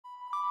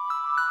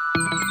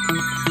Hi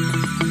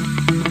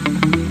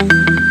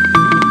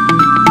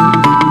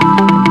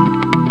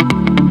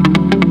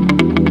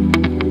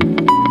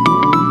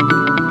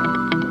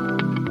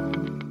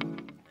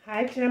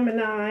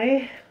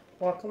Gemini,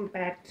 welcome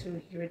back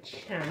to your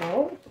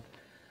channel.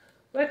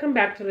 Welcome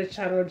back to the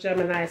channel,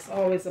 Gemini. It's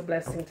always a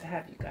blessing to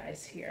have you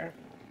guys here.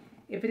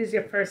 If it is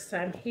your first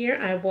time here,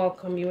 I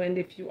welcome you, and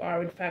if you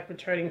are in fact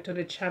returning to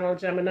the channel,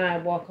 Gemini, I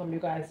welcome you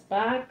guys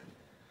back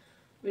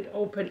with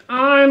open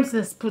arms.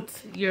 Let's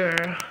put your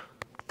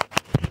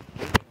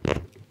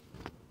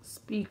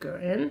speaker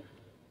in.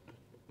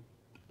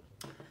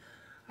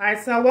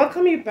 Alright, so I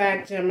welcome you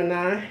back,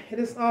 Gemini. It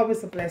is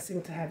always a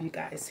blessing to have you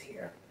guys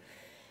here.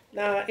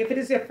 Now, if it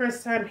is your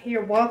first time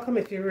here, welcome.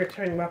 If you're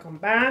returning, welcome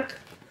back.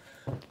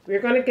 We're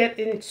going to get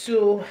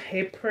into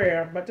a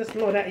prayer, but just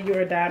know that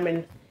you're a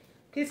diamond.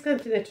 Please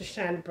continue to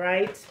shine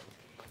bright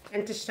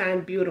and to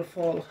shine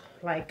beautiful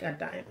like a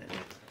diamond.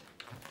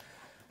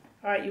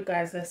 All right, you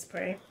guys, let's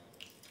pray.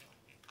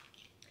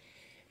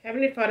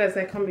 Heavenly Father, as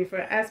I come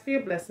before, I ask for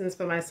your blessings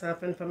for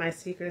myself and for my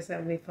seekers.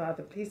 Heavenly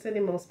Father, please send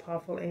the most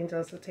powerful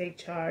angels to take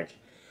charge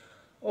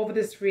over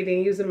this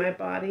reading, using my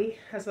body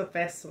as a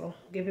vessel,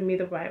 giving me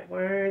the right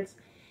words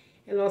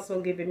and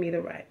also giving me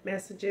the right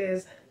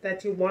messages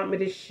that you want me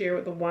to share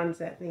with the ones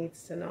that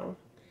needs to know.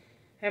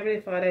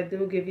 Heavenly Father, I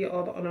do give you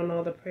all the honor and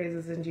all the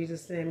praises. In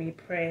Jesus' name we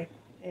pray.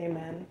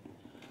 Amen.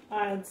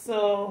 Alright,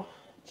 so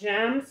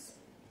gems.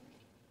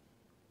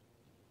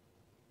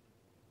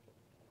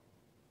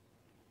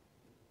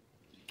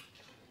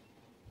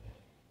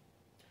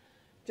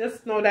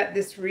 Just know that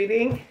this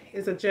reading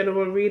is a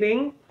general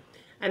reading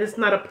and it's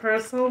not a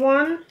personal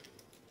one.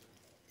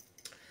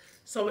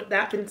 So with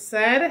that being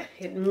said,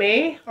 it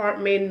may or it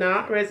may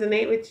not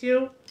resonate with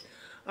you.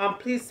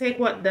 Please take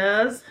what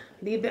does,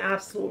 leave the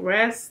absolute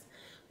rest.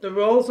 The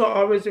roles are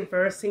always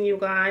reversing, you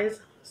guys.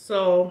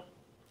 So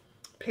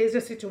place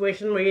your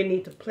situation where you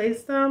need to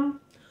place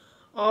them.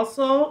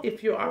 Also,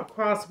 if you are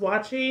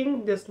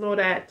cross-watching, just know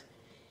that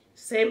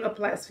same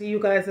applies for you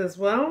guys as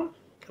well.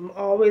 I'm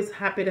always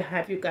happy to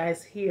have you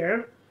guys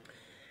here.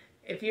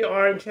 If you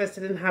are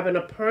interested in having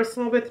a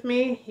personal with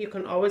me, you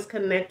can always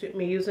connect with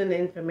me using the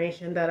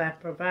information that I've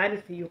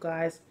provided for you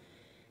guys.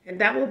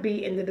 And that will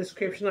be in the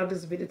description of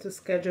this video to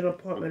schedule an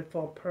appointment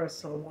for a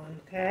personal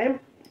one, okay?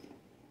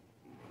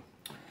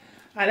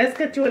 Alright, let's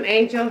get to an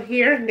angel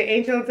here. The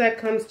angel that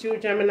comes to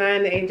Gemini,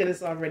 and the angel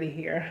is already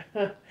here.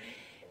 The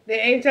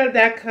angel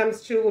that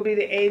comes to will be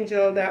the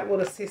angel that will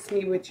assist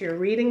me with your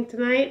reading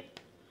tonight.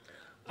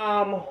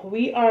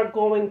 We are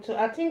going to,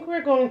 I think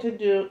we're going to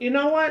do, you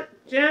know what,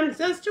 Gems,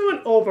 let's do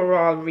an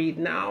overall read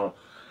now.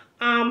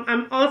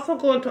 I'm also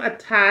going to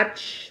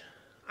attach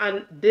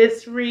on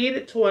this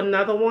read to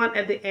another one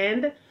at the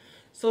end,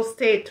 so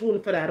stay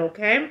tuned for that,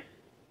 okay?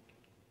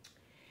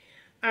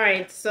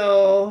 Alright,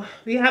 so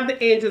we have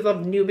the angels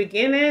of new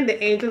beginning.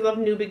 The angels of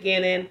new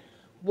beginning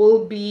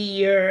will be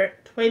your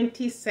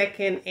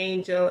 22nd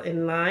angel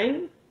in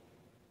line.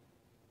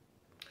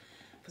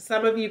 For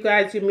some of you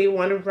guys, you may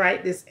want to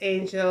write this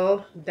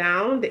angel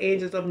down, the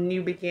angels of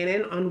new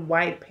beginning, on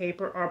white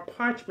paper or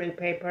parchment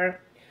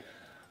paper.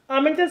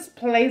 And just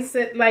place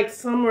it like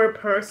somewhere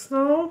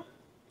personal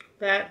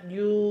that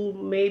you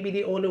may be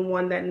the only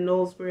one that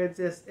knows where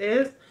this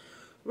is.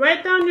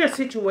 Write down your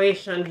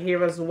situation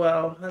here as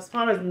well, as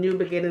far as new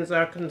beginnings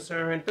are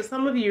concerned. For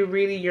some of you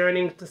really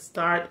yearning to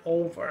start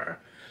over,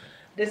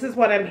 this is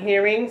what I'm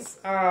hearing,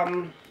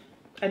 a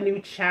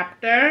new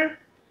chapter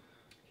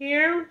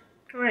here.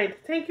 All right,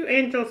 thank you,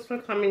 angels, for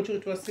coming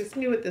to assist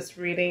me with this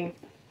reading.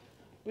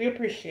 We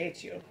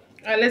appreciate you.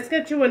 All right, let's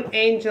get you an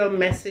angel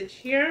message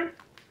here.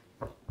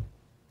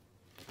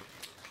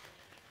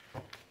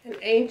 An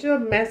angel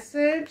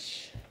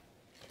message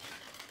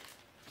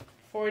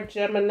for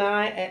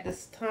Gemini at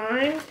this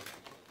time.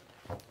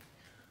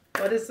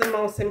 What is the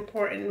most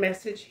important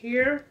message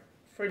here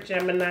for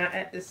Gemini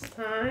at this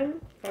time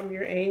from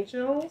your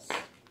angels?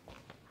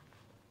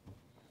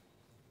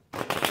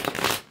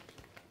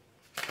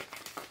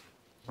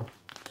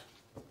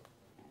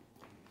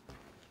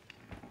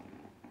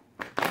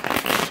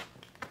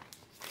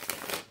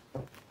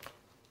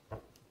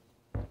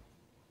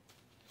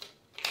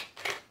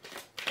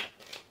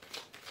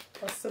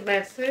 What's the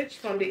message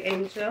from the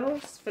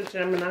angels for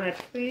Gemini,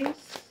 please?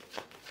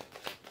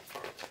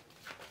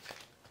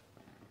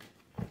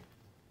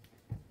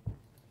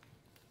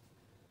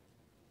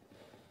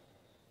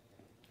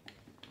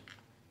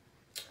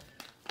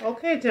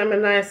 Okay,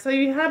 Gemini, so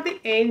you have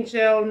the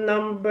angel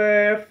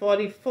number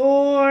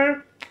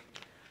 44.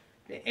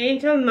 The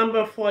angel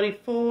number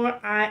 44,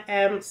 I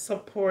am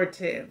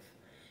supportive.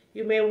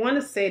 You may want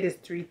to say this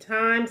 3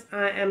 times.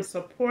 I am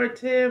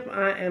supportive,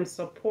 I am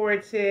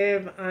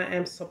supportive, I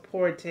am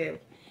supportive.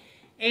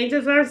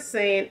 Angels are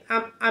saying,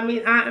 I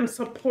am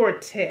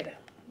supported.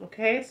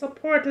 Okay,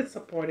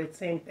 supported,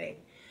 same thing.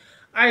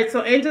 All right,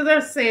 so angels are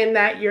saying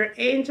that your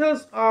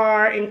angels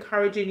are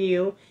encouraging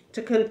you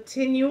to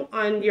continue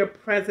on your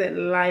present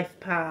life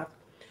path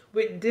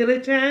with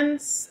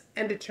diligence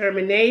and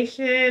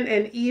determination,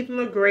 and even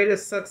a greater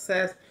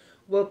success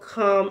will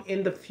come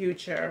in the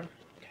future.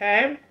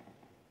 Okay.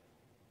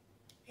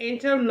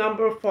 Angel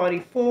number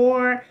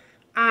 44.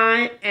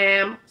 I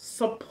am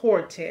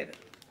supported.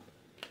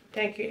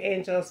 Thank you,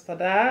 angels, for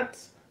that.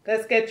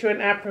 Let's get you an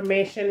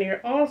affirmation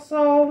here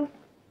also.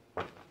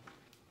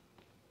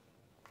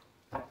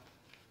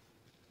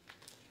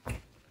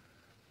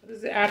 What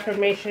is the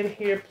affirmation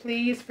here,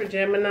 please, for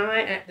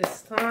Gemini at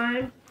this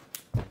time?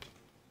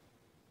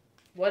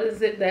 What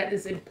is it that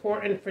is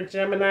important for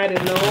Gemini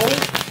to know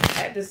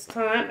at this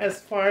time as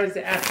far as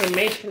the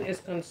affirmation is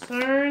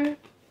concerned?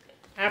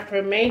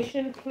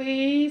 Affirmation,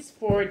 please,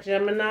 for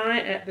Gemini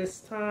at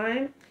this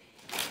time.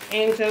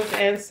 Angels,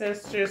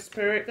 ancestors,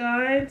 spirit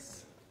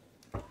guides.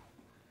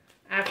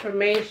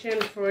 Affirmation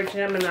for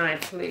Gemini,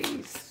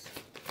 please.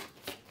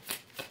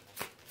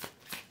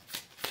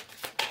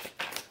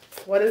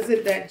 What is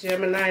it that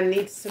Gemini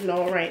needs to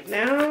know right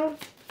now?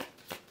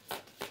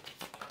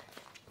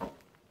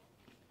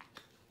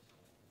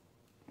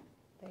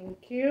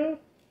 Thank you.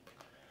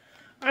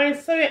 All right,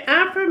 so your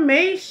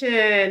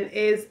affirmation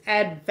is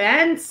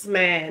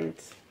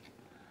advancement.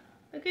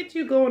 Look at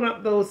you going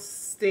up those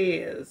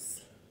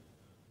stairs.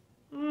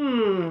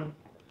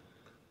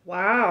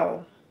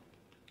 Wow.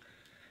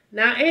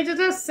 Now, angels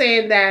are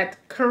saying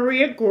that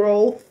career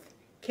growth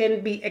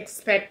can be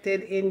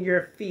expected in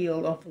your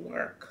field of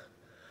work.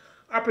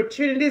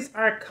 Opportunities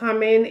are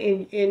coming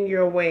in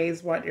your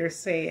ways, what you're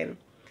saying.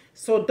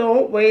 So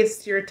don't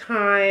waste your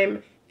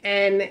time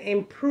and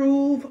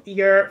improve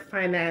your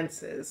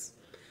finances.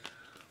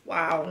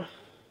 Wow.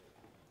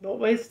 Don't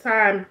waste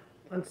time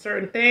on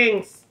certain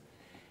things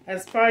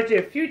as far as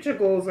your future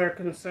goals are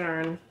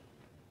concerned.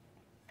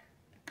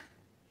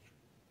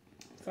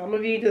 Some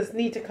of you just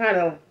need to kind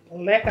of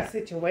let a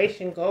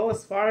situation go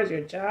as far as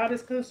your job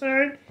is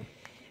concerned.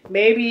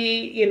 Maybe,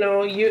 you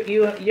know,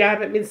 you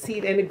haven't been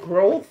seeing any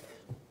growth.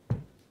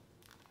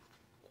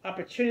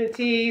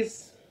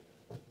 Opportunities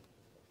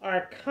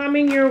are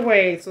coming your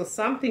way. So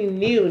something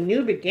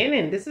new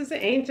beginning. This is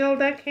the angel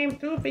that came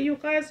through for you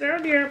guys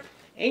earlier.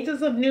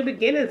 Angels of new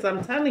beginnings.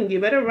 I'm telling you,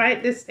 better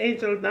write this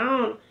angel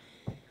down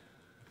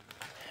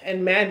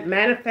and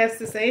manifest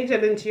this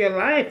angel into your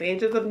life.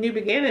 Angels of new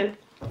beginning.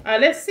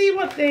 Let's see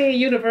what the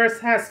universe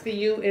has for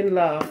you in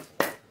love.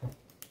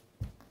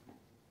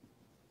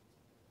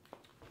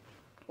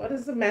 What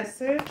is the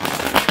message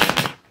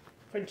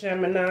for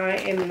Gemini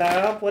in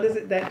love? What is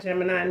it that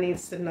Gemini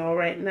needs to know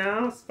right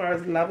now as far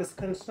as love is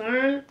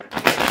concerned?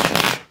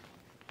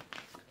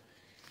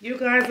 You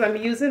guys, I'm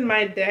using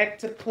my deck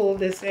to pull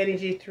this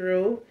energy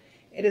through.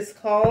 It is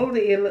called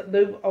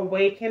the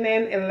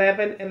Awakening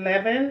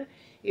 1111.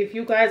 If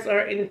you guys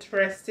are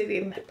interested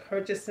in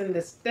purchasing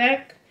this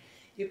deck,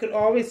 you could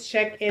always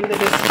check in the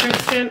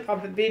description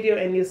of the video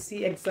and you'll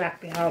see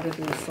exactly how to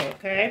do so,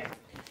 okay?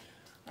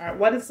 All right,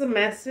 what is the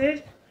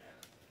message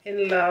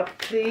in love,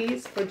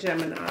 please, for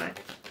Gemini?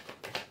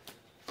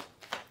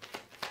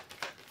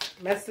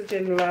 Message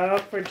in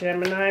love for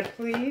Gemini,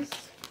 please.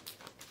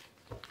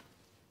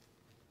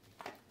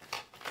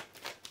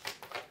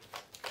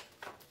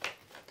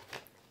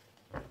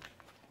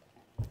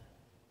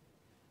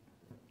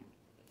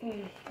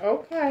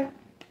 Okay.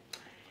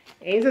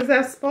 Angels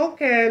have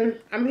spoken.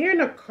 I'm hearing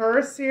a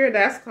curse here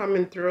that's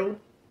coming through.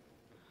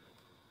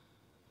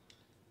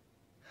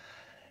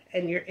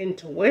 And your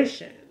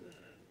intuition.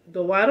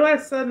 Why do I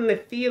suddenly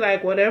feel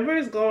like whatever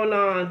is going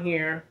on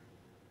here,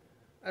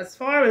 as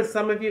far as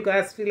some of you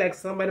guys feel like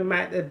somebody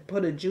might have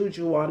put a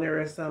juju on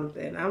her or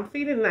something, I'm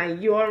feeling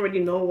like you already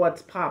know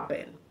what's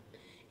popping.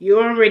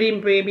 You already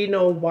maybe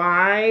know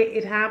why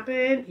it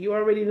happened. You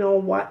already know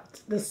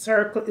what the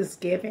circle is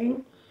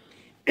giving.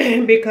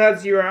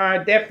 Because you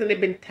are definitely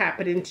been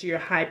tapping into your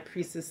high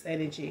priestess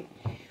energy.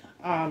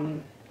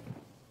 I'm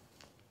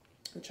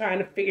trying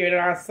to figure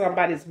out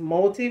somebody's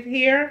motive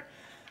here.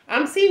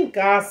 I'm seeing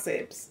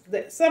gossips.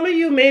 Some of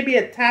you may be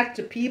attached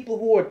to people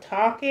who are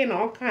talking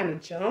all kind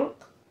of junk.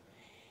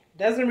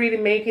 Doesn't really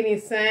make any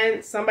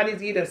sense.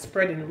 Somebody's either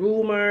spreading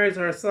rumors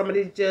or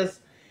somebody's just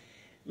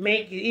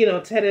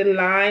telling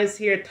lies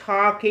here,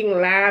 talking,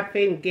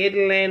 laughing,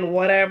 giggling,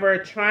 whatever,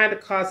 trying to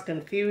cause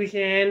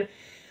confusion.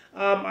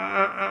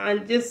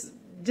 And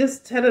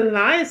just telling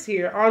lies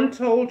here,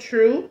 untold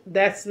truth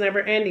that's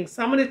never ending.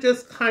 Somebody's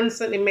just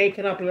constantly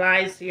making up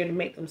lies here to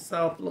make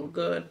themselves look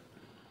good.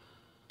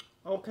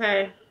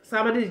 Okay,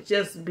 somebody's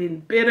just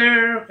been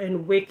bitter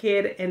and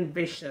wicked and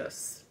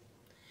vicious,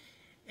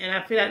 and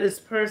I feel like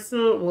this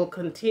person will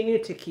continue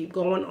to keep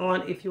going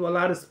on if you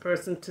allow this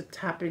person to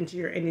tap into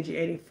your energy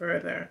any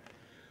further.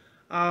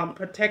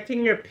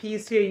 Protecting your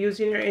peace here,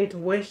 using your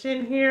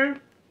intuition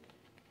here.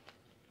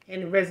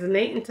 And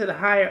resonating to the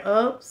higher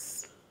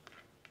ups.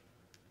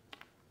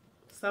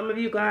 Some of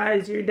you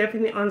guys, you're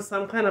definitely on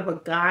some kind of a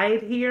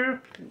guide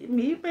here. You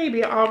may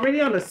be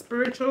already on a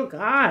spiritual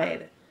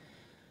guide.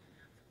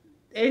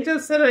 Angel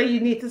said that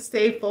you need to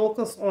stay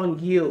focused on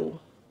you.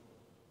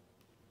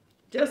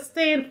 Just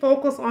staying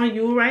focused on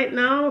you right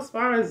now as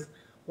far as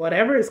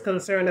whatever is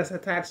concerned that's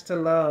attached to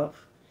love.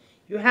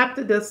 You have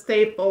to just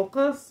stay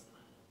focused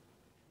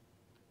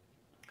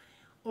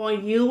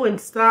on you and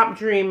stop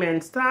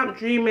dreaming. Stop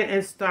dreaming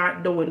and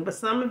start doing. But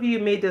some of you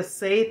may just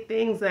say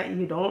things that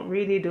you don't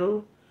really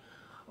do,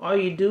 or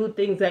you do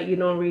things that you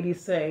don't really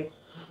say.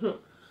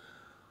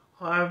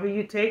 However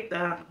you take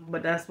that,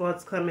 but that's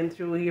what's coming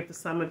through here for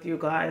some of you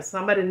guys.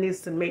 Somebody needs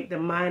to make their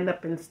mind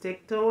up and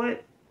stick to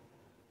it.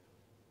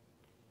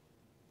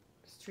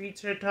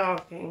 Streets are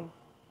talking.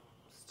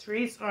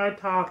 Streets are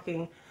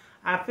talking.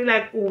 I feel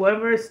like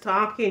whoever is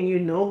talking, you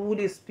know who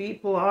these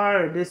people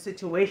are, or this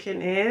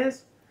situation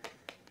is.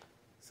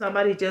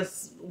 Somebody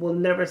just will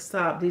never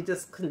stop. They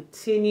just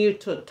continue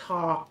to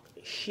talk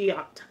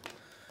shit.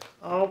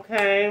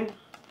 Okay?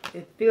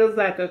 It feels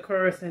like a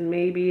curse, and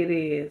maybe it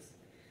is.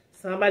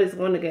 Somebody's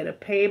going to get a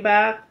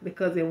payback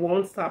because they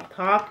won't stop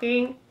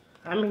talking.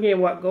 I'm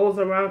hearing what goes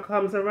around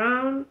comes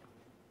around.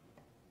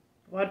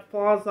 What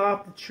falls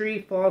off the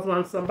tree falls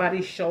on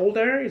somebody's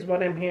shoulder is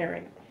what I'm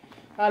hearing.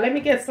 Let me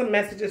get some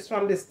messages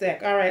from this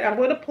deck. All right, I'm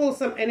going to pull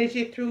some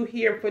energy through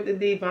here for the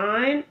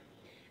divine.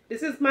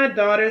 This is my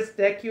daughter's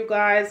deck, you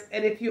guys.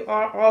 And if you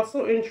are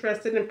also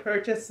interested in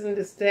purchasing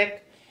this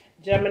deck,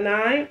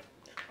 Gemini,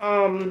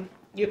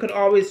 you could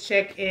always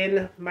check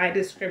in my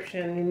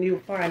description and you'll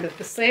find it.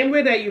 The same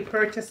way that you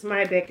purchase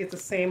my deck is the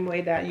same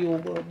way that you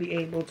will be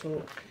able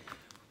to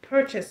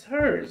purchase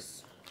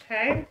hers.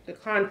 Okay? The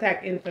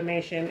contact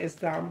information is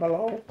down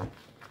below.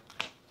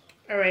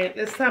 Alright,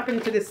 let's tap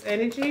into this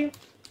energy.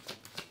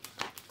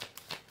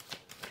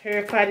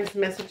 Clarify these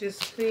messages,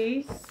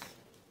 please.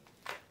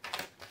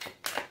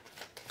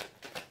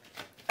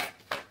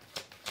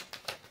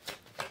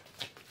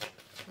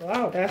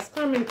 Wow, that's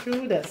coming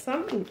through. That's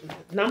something.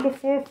 Number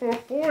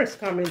 444 is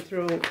coming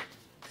through.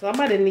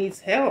 Somebody needs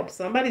help.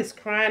 Somebody's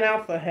crying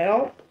out for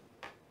help.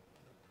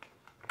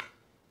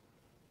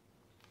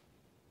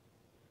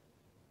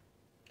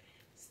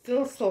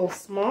 Still so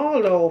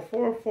small though.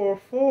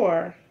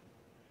 444.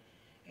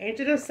 Ain't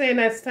you just saying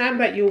that it's time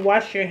that you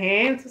wash your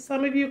hands to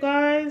some of you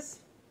guys?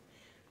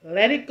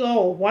 Let it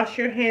go. Wash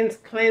your hands.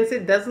 Cleanse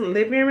it. Doesn't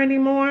live here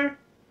anymore.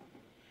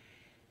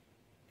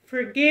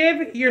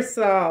 Forgive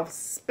yourself.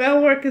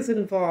 Spell work is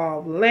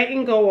involved.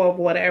 Letting go of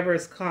whatever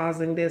is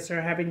causing this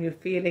or having you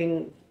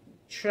feeling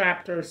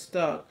trapped or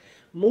stuck.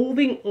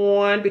 Moving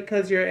on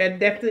because you're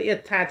definitely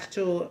attached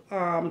to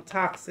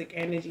toxic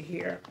energy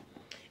here.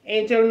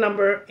 Angel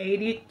number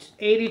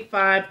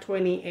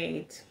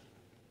 8528.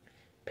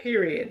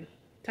 Period.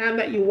 Time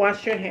that you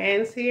wash your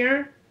hands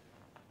here.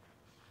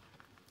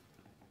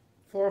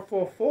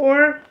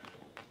 444.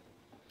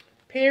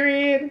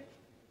 Period.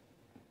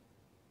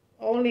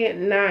 Only at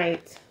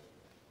night.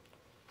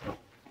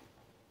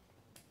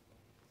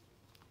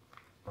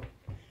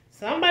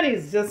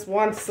 Somebody just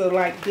wants to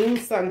like do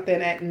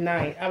something at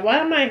night. Why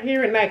am I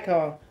hearing like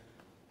a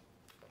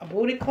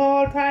booty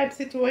call type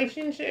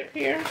situationship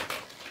here?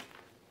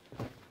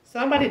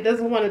 Somebody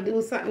doesn't want to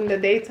do something in the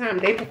daytime.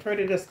 They prefer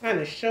to just kind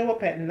of show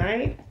up at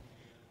night.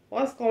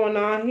 What's going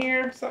on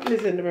here? Something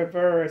is in the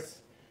reverse.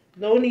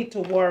 No need to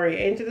worry.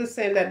 Angel is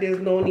saying that there's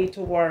no need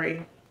to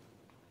worry.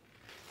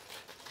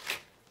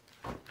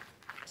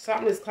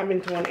 Something is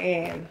coming to an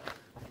end.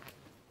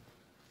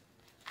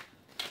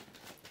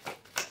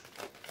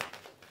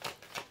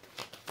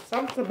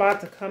 Something's about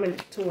to come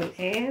to an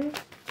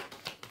end.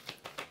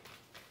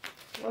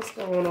 What's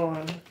going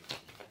on?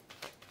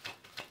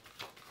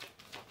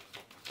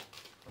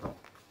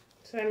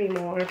 Tell me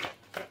more.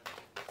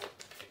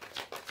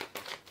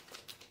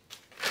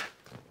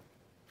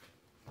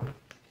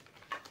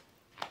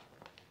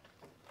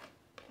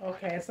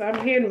 Okay, so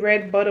I'm hearing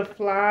red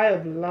butterfly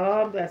of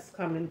love that's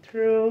coming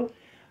through.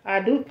 I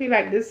do feel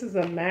like this is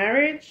a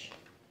marriage.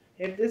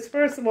 If this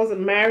person wasn't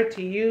married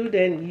to you,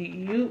 then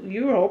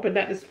you were hoping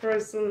that this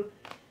person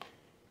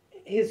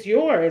is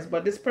yours,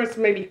 but this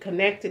person may be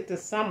connected to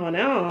someone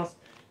else.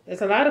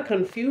 There's a lot of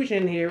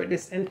confusion here with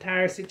this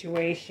entire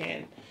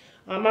situation.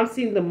 I'm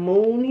seeing the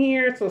moon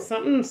here, so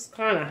something's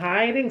kind of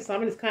hiding.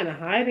 Somebody's kind of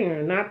hiding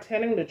or not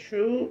telling the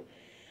truth.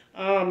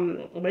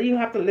 But you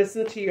have to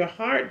listen to your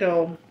heart,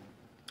 though.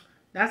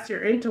 That's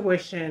your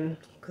intuition,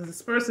 because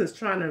this person's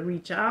trying to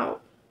reach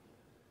out.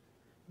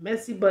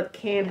 Messy but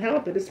can't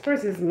help it. This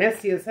person's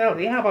messy as hell.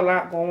 They have a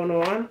lot going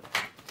on.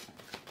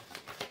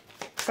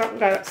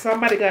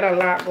 Somebody got a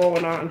lot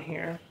going on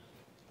here.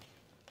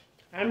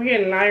 I'm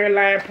hearing liar,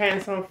 liar,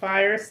 pants on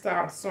fire,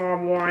 stop,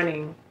 storm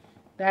warning.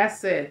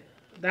 That's it.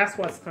 That's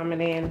what's coming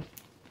in.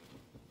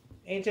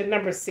 Angel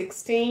number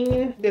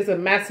 16. There's a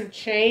massive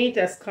change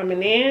that's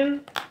coming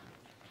in.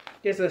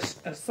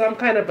 There's some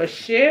kind of a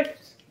shift.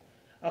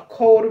 A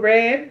code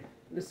red.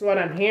 This is what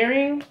I'm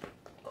hearing.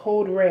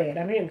 Code red.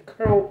 I'm hearing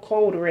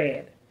code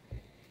red.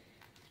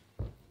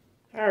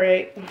 All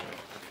right.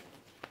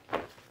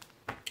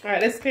 All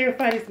right, let's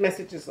clarify these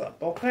messages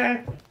up,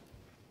 okay?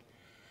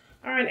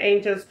 All right,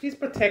 angels, please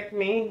protect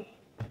me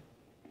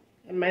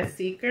and my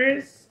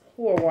seekers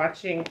who are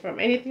watching from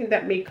anything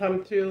that may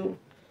come through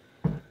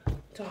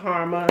to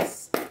harm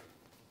us.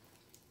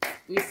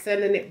 We're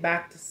sending it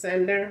back to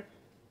sender.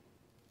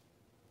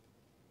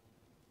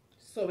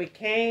 So it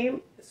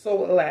came,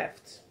 so it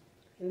left.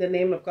 In the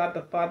name of God,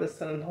 the Father,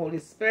 Son, and Holy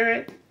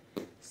Spirit.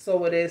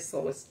 So it is,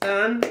 so it's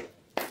done.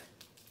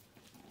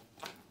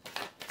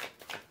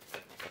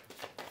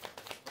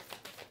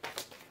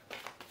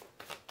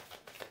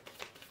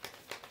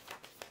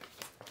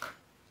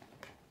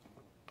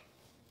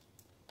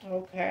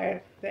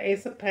 Okay, the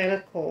Ace of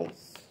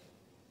Pentacles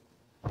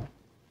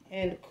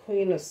and the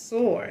Queen of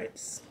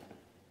Swords.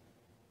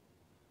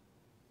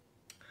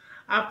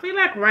 I feel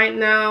like right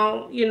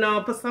now, you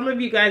know, for some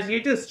of you guys, you're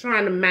just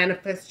trying to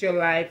manifest your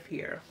life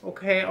here,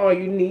 okay? Or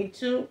you need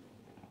to.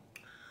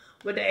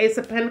 With the Ace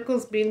of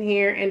Pentacles being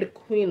here and the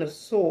Queen of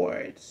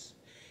Swords.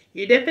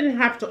 You definitely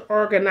have to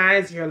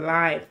organize your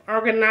life.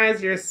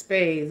 Organize your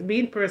space. Be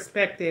in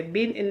perspective.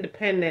 Being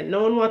independent.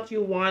 Knowing what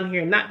you want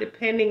here. Not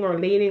depending or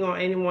leaning on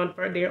anyone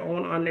for their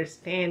own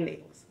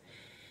understandings.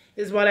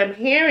 Is what I'm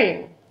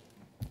hearing.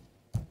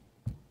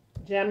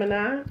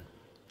 Gemini.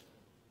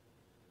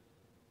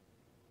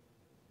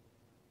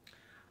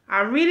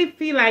 I really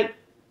feel like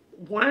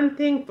one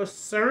thing for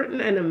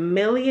certain and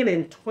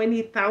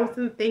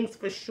 1,020,000 things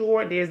for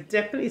sure. There's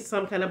definitely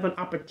some kind of an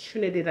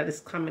opportunity that is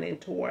coming in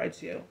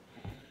towards you.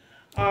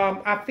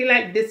 I feel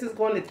like this is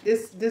going to,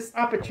 this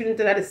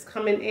opportunity that is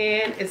coming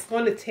in is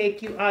going to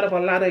take you out of a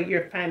lot of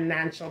your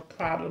financial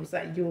problems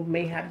that you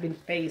may have been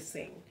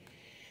facing.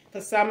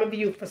 For some of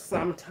you, for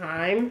some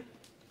time,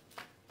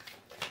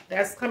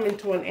 that's coming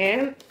to an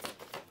end.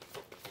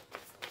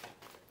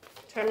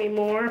 Tell me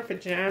more for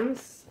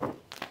gems.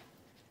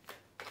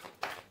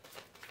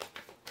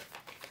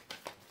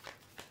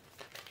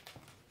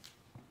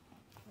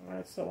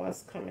 Alright, so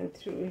what's coming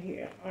through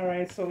here?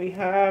 Alright, so we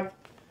have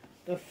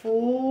the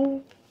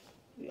Fool.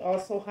 We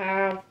also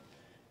have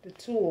the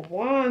Two of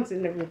Wands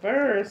in the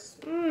reverse.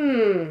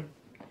 And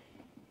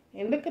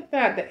look at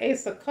that. The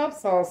Ace of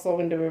Cups also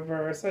in the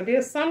reverse. So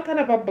there's some kind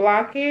of a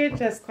blockage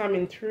that's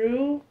coming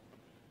through.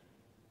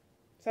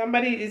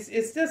 Somebody is,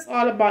 it's just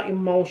all about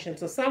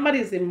emotions. So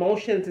somebody's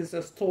emotions is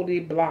just totally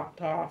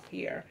blocked off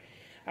here.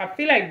 I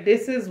feel like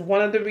this is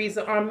one of the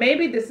reasons, or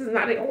maybe this is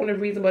not the only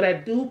reason, but I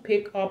do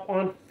pick up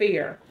on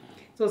fear.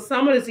 So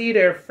someone is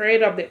either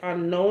afraid of the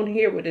unknown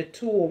here with the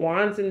Two of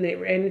Wands and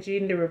the energy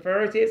in the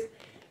reverse.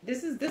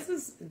 This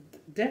is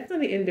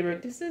definitely in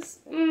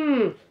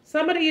the,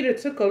 somebody either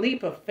took a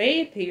leap of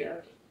faith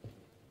here.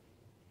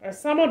 Or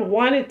someone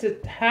wanted to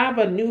have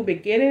a new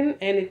beginning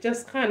and it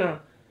just kind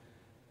of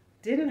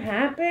didn't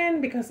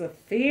happen because of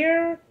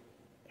fear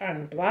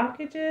and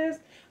blockages.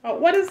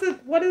 What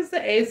is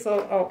the Ace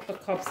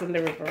of Cups in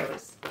the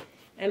reverse?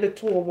 And the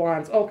Two of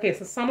Wands. Okay,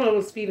 so someone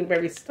was feeling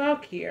very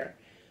stuck here.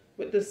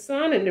 With the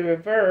Sun in the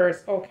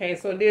reverse, okay,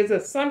 so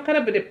there's some kind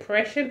of a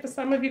depression for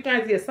some of you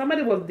guys. Yeah,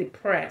 somebody was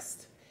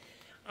depressed.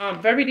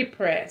 Very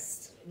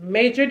depressed.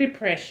 Major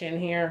depression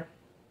here.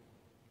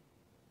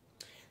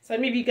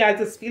 Some of you guys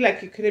just feel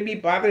like you couldn't be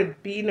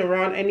bothered being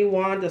around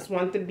anyone. Just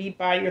want to be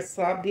by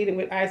yourself. Dealing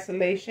with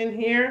isolation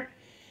here.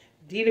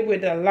 Dealing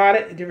with a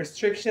lot of the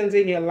restrictions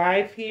in your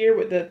life here.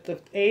 With the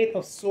Eight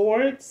of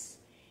Swords.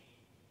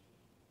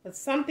 But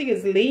something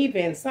is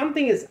leaving.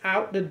 Something is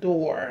out the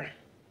door.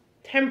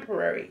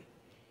 Temporary.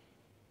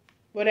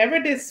 Whatever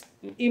this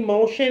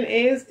emotion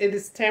is, it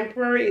is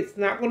temporary. It's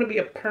not going to be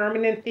a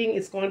permanent thing.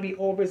 It's going to be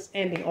over. It's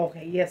ending.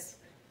 Okay, yes.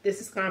 This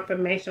is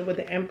confirmation with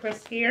the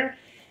Empress here.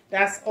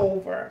 That's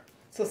over.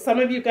 So some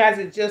of you guys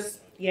are just,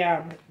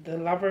 yeah, the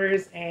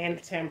Lovers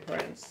and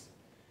Temperance.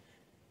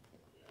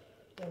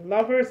 The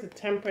Lovers, the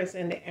Temperance,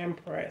 and the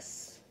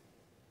Empress.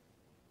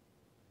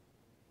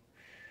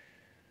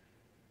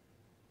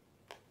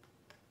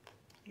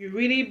 You're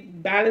really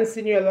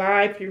balancing your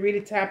life. You're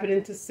really tapping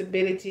into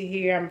stability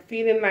here. I'm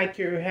feeling like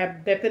you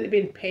have definitely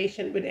been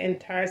patient with the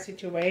entire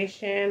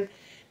situation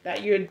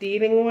that you're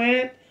dealing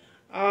with.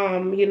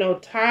 You know,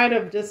 tired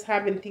of just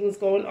having things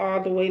going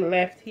all the way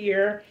left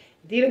here.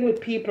 Dealing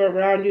with people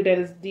around you that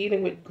is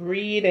dealing with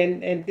greed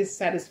and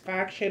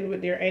dissatisfaction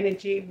with their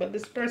energy. But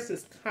this person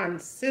is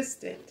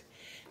consistent.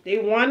 They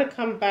want to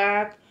come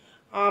back.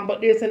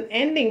 But there's an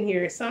ending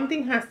here.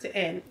 Something has to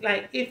end.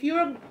 Like if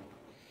you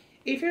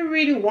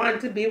really want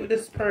to be with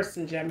this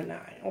person,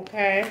 Gemini,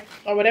 okay?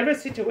 Or whatever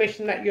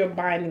situation that you're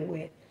binding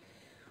with.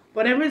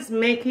 Whatever is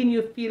making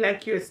you feel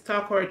like you're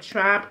stuck or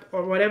trapped.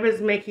 Or whatever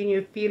is making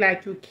you feel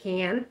like you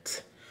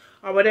can't.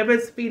 Or whatever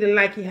is feeling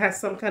like he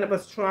has some kind of a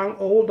strong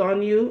hold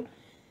on you.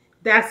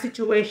 That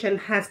situation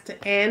has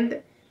to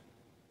end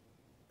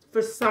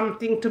for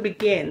something to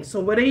begin.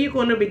 So whether you're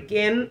going to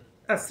begin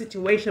a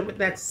situation with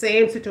that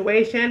same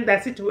situation,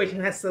 that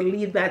situation has to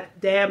leave that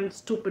damn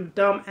stupid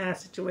dumb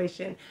ass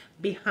situation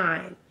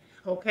behind.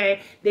 Okay,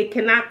 they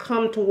cannot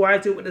come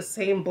towards you with the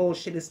same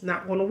bullshit. It's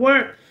not going to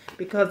work,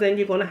 because then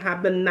you're going to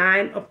have the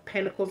Nine of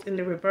Pentacles in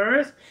the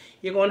reverse.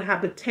 You're going to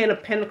have the Ten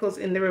of Pentacles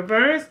in the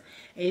reverse,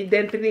 and you're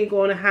definitely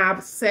going to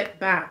have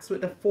setbacks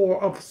with the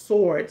Four of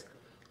Swords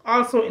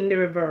also in the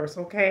reverse.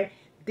 Okay,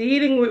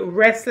 dealing with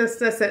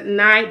restlessness at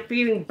night,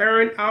 feeling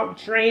burned out,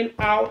 drained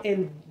out,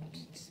 and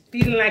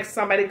feeling like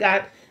somebody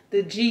got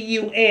the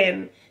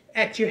GUN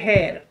at your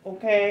head,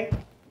 okay?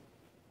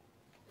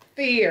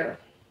 Fear.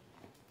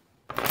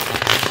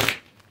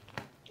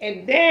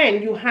 And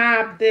then you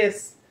have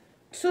this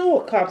Two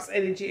of Cups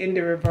energy in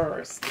the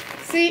reverse.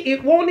 See,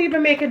 it won't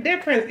even make a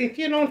difference if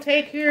you don't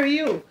take care of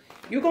you.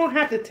 You're going to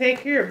have to take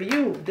care of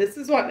you. This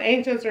is what the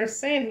angels are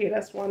saying here.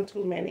 That's one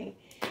too many.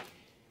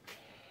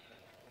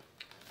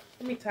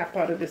 Let me tap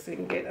out of this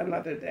and get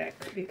another deck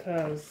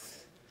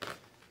because,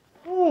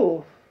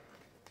 oh,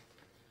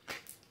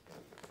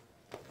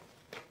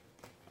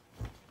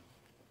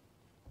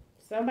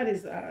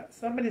 somebody's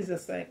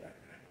just like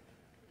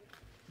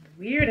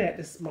weird at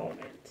this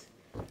moment.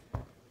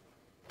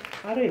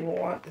 I don't even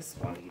want this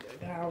one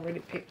either. I already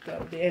picked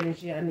up the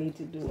energy I need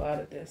to do out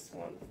of this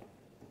one.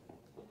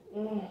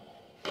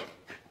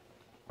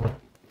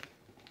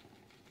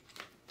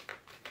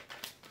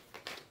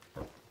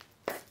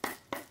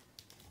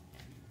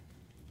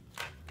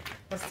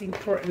 What's the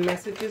important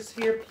messages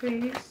here,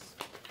 please?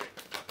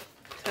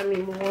 Tell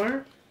me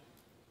more.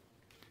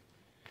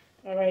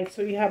 All right,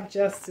 so you have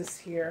justice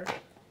here.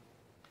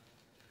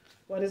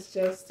 What is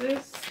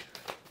justice?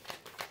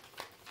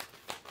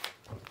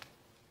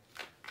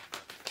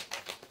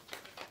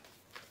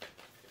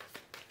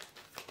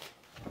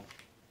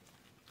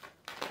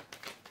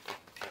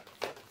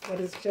 What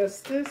is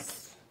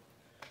justice?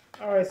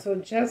 All right, so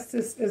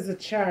justice is the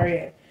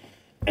Chariot.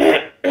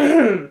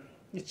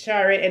 The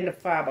Chariot and the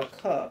Five of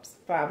Cups.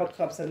 Five of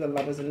Cups and the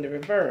Lovers in the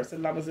reverse. The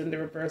Lovers in the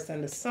reverse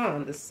and the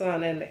Sun. The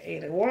Sun and the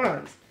Eight of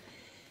Wands.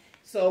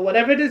 So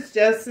whatever this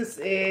justice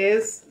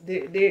is,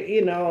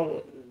 you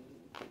know,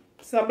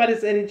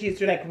 somebody's energy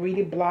is like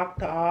really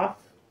blocked off.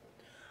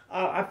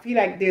 I feel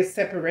like there's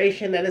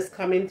separation that is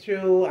coming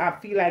through. I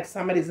feel like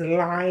somebody's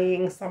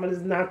lying.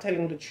 Somebody's not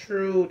telling the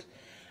truth.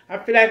 I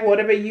feel like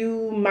whatever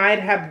you might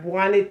have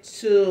wanted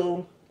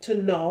to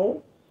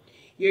know,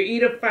 you're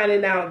either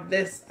finding out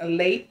this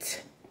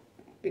late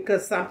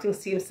because something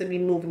seems to be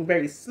moving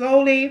very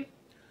slowly.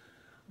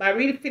 But I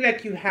really feel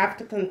like you have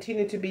to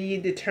continue to be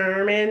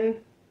determined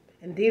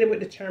and dealing with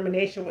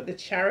determination with the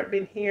Chariot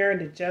been here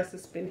and the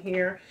Justice been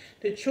here.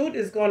 The truth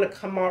is going to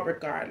come out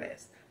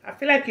regardless. I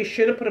feel like you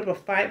should have put up a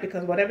fight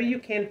because whatever you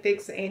can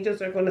fix, the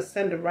angels are going to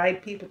send the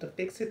right people to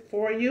fix it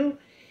for you,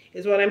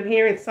 is what I'm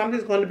hearing.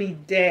 Something's going to be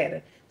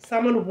dead.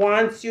 Someone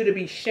wants you to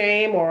be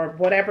shamed or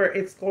whatever.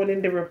 It's going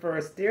in the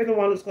reverse. They're the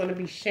one who's going to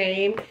be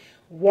shamed,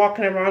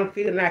 walking around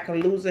feeling like a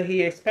loser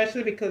here,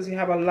 especially because you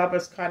have a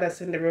Lover's card that's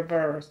in the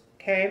reverse,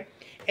 okay?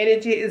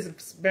 Energy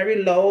is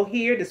very low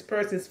here. This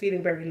person is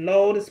feeling very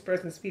low. This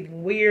person is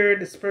feeling weird.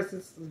 This person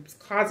is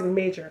causing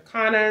major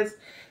arcanas,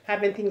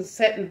 having things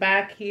setting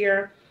back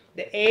here.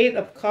 The Eight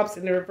of Cups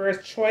in the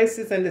reverse,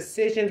 choices and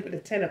decisions with the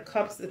Ten of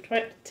Cups, the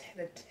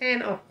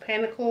Ten of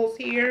Pentacles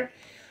here.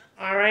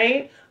 All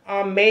right.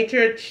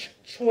 Major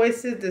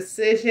choices,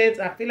 decisions.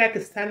 I feel like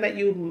it's time that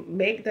you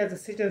make that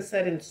decision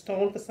set in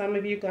stone for some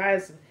of you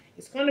guys.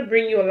 It's going to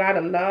bring you a lot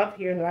of love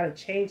here, a lot of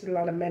change, a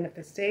lot of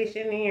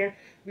manifestation here.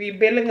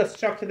 Rebuilding a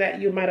structure that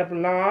you might have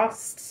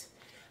lost.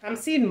 I'm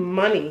seeing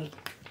money.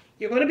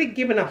 You're going to be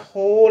given a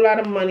whole lot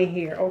of money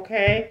here,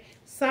 okay?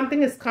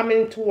 Something is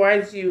coming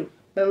towards you.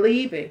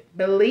 Believe it.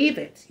 Believe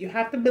it. You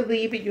have to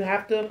believe it. You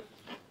have to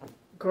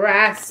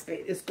grasp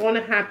it. It's going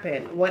to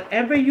happen.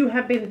 Whatever you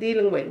have been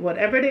dealing with,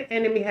 whatever the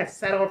enemy has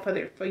set out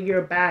for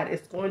your bad,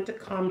 it's going to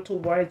come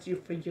towards you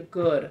for your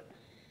good.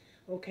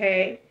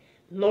 Okay?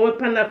 No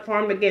weapon that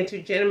formed against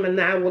you,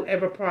 Gemini, will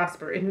ever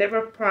prosper. It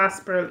never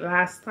prospered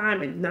last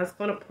time. It's not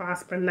going to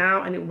prosper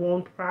now, and it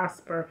won't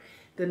prosper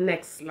the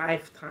next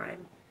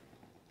lifetime.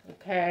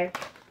 Okay?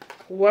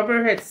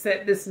 Whoever had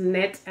set this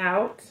net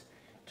out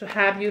to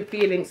have you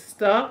feeling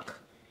stuck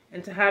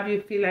and to have you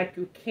feel like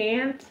you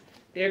can't,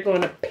 they're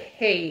going to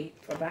pay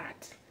for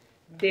that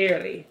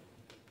dearly.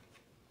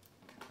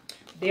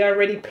 They're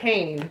already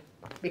paying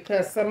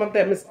because some of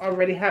them is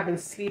already having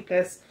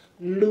sleepless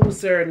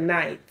loser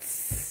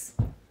nights.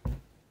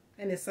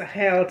 And it's a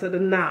hell to the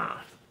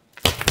nah.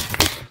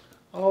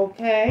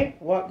 Okay,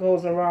 what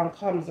goes around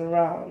comes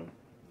around.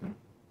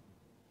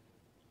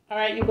 All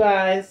right, you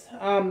guys,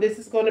 this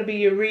is going to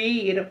be a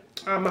read.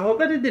 I hope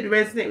that it did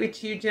resonate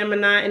with you,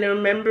 Gemini. And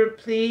remember,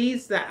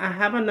 please, that I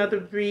have another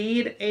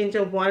read.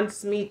 Angel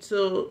wants me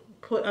to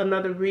put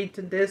another read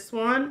to this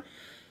one.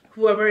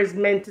 Whoever is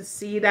meant to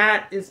see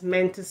that is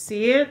meant to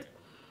see it.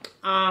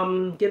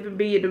 Give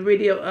the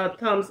video a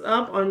thumbs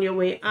up on your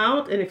way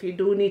out. And if you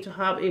do need to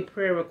have a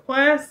prayer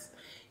request,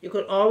 you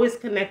could always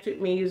connect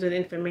with me using the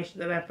information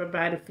that I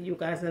provided for you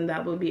guys. And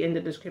that will be in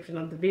the description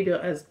of the video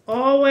as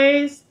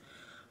always.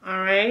 All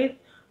right.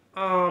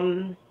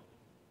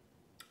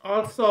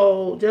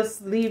 Also,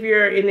 just leave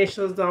your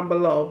initials down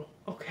below.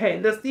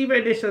 Okay, just leave your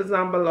initials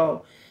down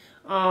below.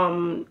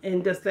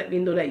 And just let me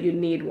know that you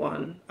need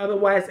one.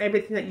 Otherwise,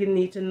 everything that you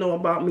need to know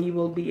about me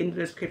will be in the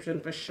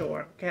description for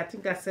sure. Okay, I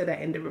think I said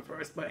that in the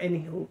reverse, but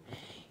anywho,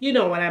 you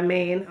know what I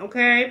mean.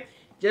 Okay,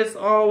 just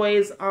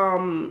always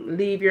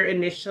leave your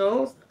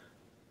initials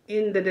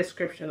in the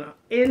description,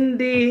 in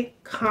the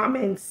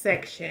comment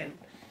section.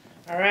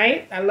 All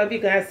right, I love you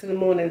guys to the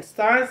moon and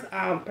stars.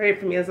 Pray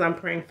for me as I'm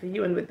praying for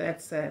you. And with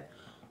that said,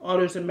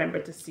 always remember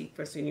to seek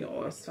first in your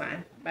always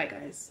find. Bye,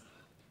 guys.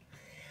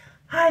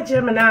 Hi,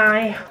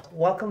 Gemini.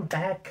 Welcome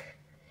back.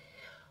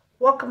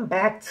 Welcome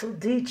back to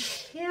the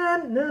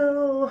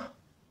channel.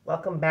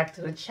 Welcome back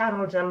to the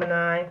channel,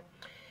 Gemini.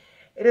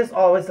 It is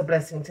always a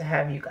blessing to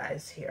have you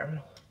guys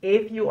here.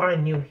 If you are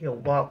new here,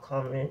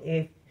 welcome. And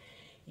if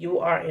you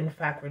are in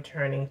fact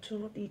returning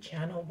to the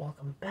channel,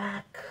 welcome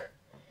back.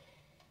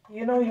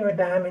 You know you're a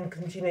diamond.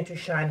 Continue to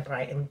shine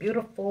bright and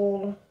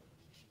beautiful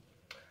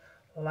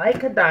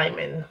like a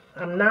diamond.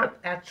 I'm not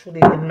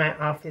actually in my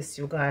office,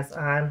 you guys.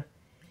 I'm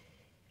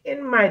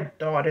in my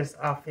daughter's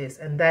office,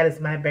 and that is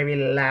my very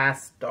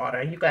last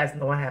daughter. You guys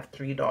know I have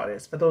 3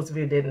 daughters. For those of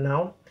you who didn't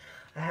know,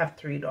 I have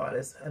 3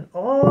 daughters, and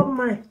all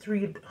my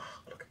 3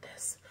 look at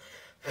this.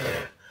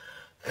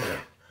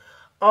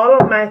 All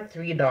of my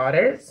 3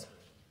 daughters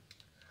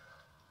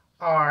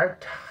are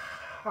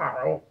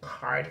tarot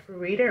card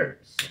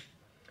readers.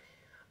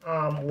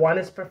 One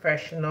is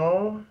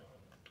professional,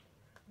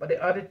 but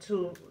the other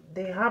 2,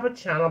 they have a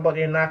channel, but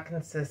they're not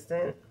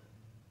consistent.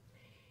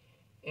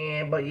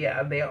 But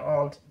yeah, they're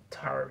all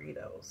tarot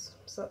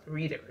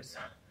readers.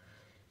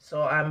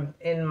 So I'm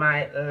in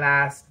my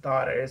last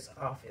daughter's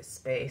office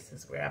space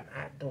is where I'm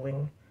at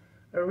doing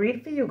a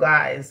read for you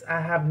guys. I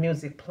have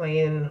music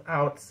playing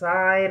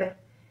outside.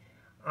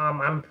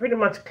 I'm pretty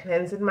much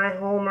cleansing my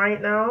home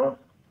right now.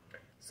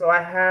 So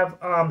I have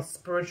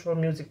spiritual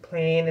music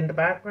playing in the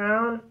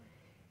background.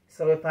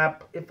 So if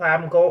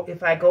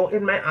I go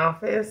in my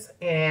office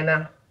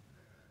and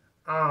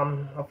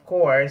of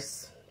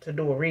course to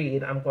do a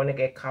read, I'm going to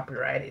get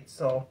copyrighted.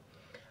 So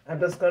I'm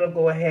just going to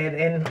go ahead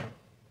and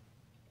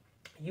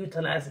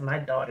utilize my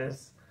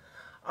daughter's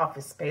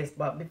office space.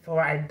 But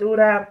before I do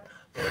that,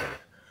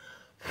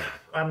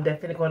 I'm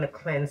definitely going to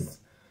cleanse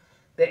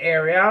the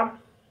area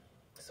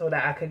so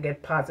that I can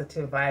get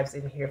positive vibes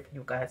in here for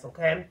you guys,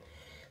 okay?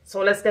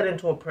 So let's get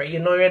into a prayer. You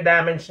know your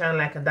diamond, shine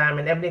like a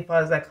diamond. Heavenly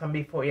Father, as I come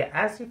before you,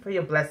 ask you for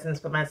your blessings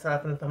for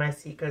myself and for my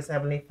seekers,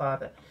 Heavenly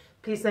Father.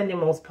 Please send your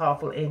most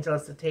powerful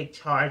angels to take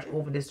charge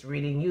over this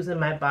reading, using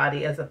my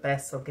body as a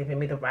vessel, giving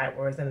me the right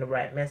words and the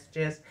right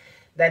messages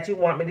that you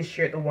want me to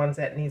share, the ones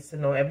that needs to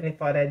know. Heavenly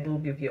Father, I do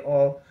give you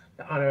all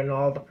the honor and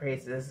all the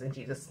praises in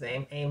Jesus'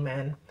 name.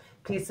 Amen.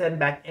 Please send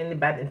back any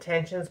bad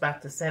intentions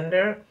back to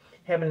sender.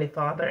 Heavenly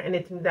Father,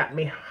 anything that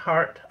may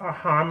hurt or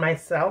harm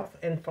myself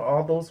and for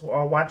all those who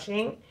are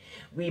watching,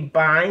 we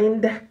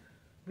bind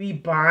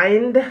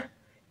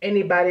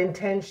any bad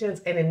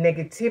intentions, any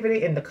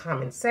negativity in the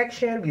comment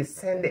section. We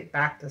send it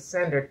back to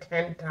sender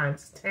 10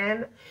 times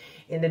 10.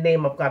 In the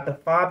name of God the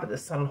Father, the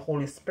Son,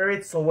 Holy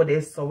Spirit. So it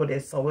is, so it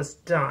is, so it's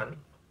done.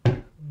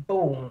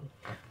 Boom.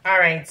 All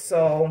right,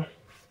 so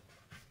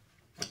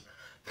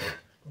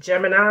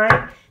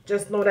Gemini,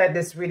 just know that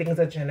this reading is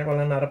a general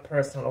and not a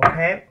personal,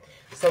 okay?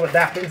 So with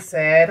that being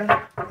said,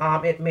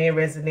 it may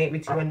resonate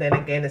with you, and then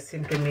again, it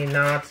simply may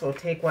not. So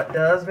take what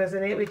does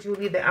resonate with you,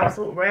 leave the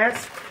absolute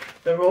rest.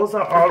 The roles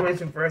are always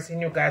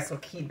reversing, you guys, so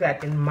keep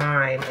that in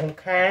mind,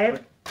 okay?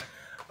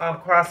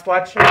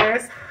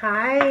 Cross-watchers,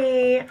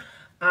 hi.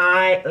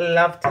 I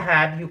love to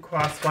have you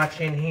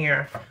cross-watching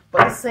here.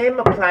 But the same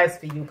applies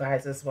for you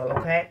guys as well,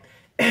 okay?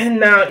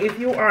 Now, if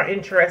you are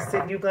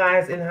interested, you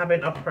guys, in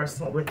having a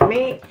personal with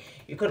me,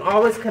 you can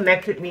always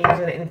connect with me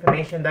using the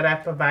information that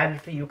I've provided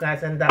for you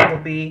guys, and that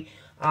will be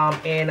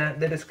in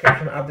the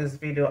description of this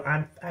video.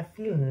 I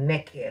feel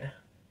naked.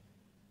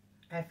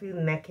 I feel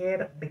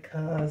naked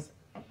because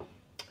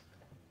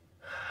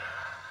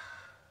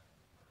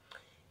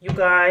you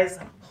guys,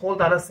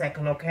 hold on a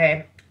second,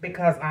 okay?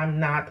 Because I'm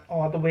not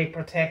all the way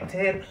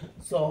protected.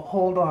 So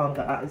hold on,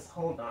 guys.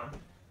 Hold on.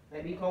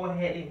 Let me go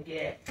ahead and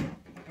get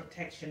a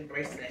protection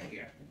bracelet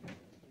here.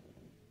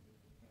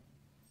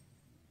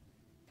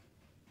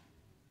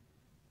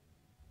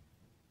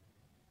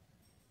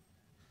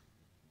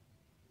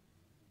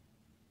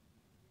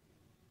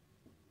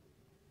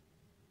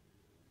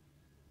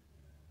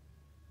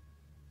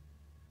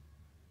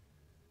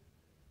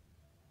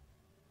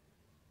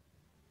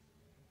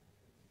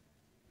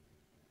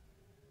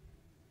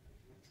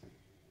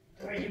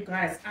 All right, you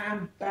guys,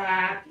 I'm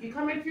back. You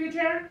coming,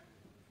 Future?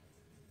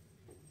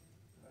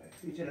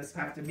 Future just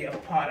have to be a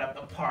part of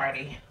the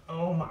party.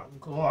 Oh my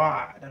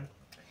God.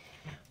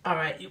 All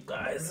right, you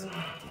guys,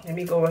 let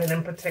me go ahead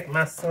and protect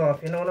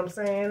myself. You know what I'm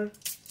saying?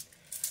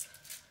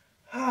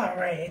 All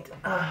right.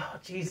 Oh,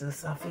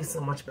 Jesus, I feel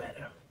so much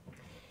better.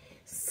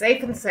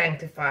 Safe and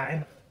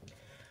sanctified.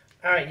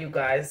 All right, you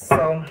guys.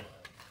 So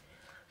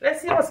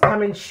let's see what's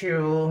coming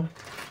through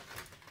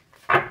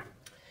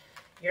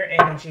your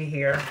energy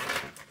here.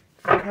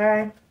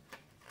 Okay.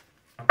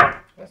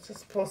 Let's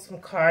just pull some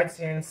cards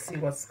here and see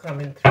what's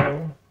coming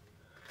through.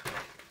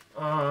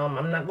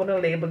 I'm not going to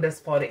label this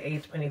for the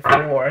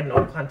 824,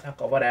 no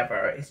contact or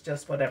whatever. It's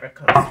just whatever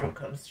comes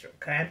through,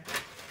 okay?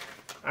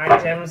 All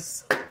right,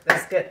 gems,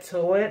 let's get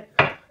to it.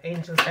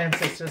 Angels,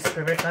 ancestors,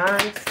 spirit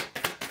guides.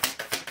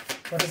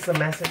 What is the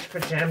message for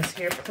gems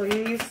here,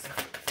 please?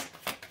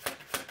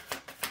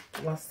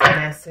 What's the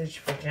message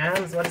for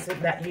gems? What is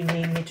it that you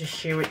need me to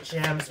share with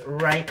gems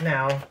right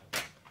now?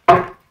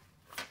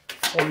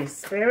 Holy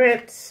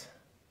Spirit.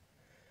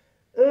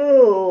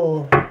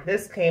 Ooh,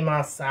 this came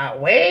out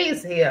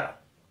sideways here.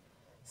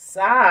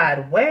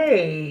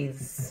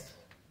 Sideways.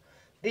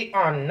 The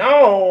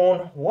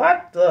unknown.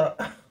 What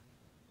the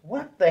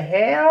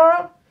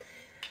hell?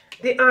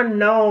 The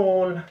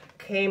unknown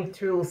came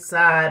through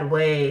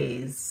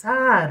sideways.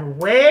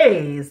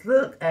 Sideways.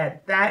 Look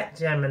at that,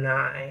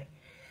 Gemini.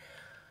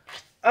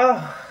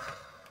 Oh,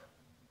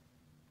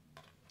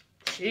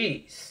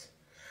 jeez.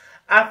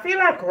 I feel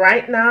like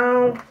right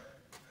now,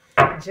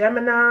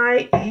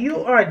 Gemini,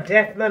 you are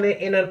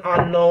definitely in an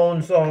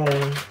unknown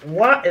zone.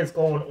 What is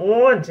going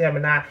on,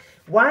 Gemini?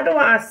 Why do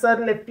I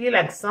suddenly feel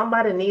like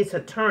somebody needs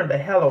to turn the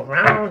hell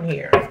around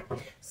here?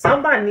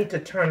 Somebody needs to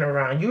turn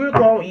around.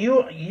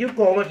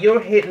 You're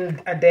hitting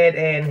a dead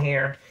end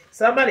here.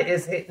 Somebody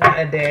is hitting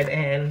a dead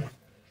end.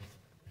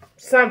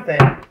 Something.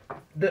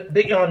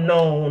 The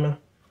unknown.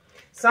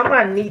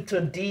 Somebody needs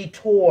to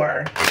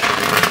detour.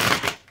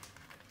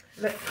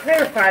 Let's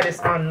clarify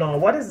this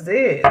unknown. What is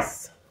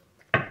this?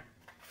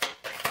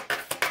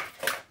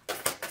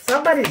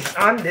 Somebody's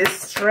on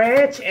this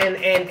stretch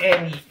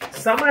and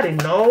somebody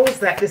knows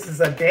that this is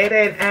a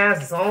dead-end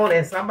ass zone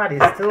and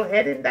somebody's still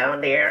heading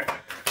down there.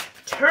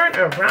 Turn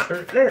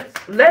around.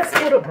 Let's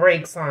put the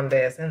brakes on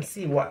this and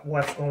see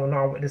what's going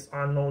on with this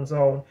unknown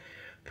zone.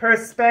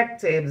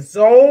 Perspective.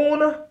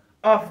 Zone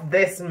of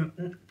this.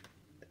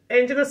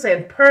 Angel is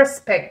saying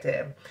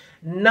perspective.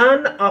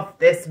 None of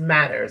this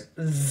matters.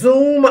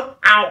 Zoom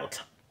out.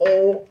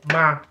 Oh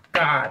my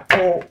God.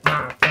 Oh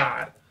my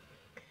God.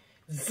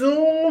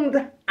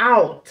 Zoomed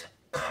out.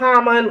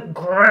 Common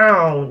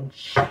ground.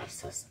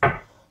 Jesus.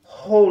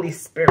 Holy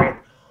Spirit.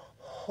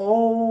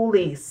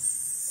 Holy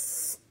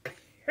Spirit.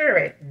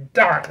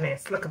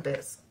 Darkness. Look at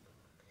this.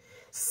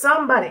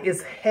 Somebody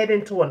is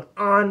heading to an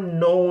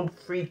unknown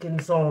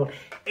freaking zone.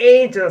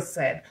 Angel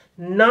said,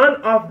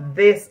 none of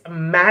this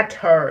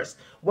matters.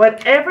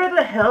 Whatever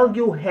the hell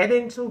you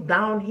heading to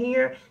down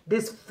here,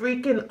 this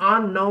freaking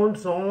unknown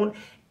zone,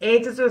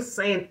 angels are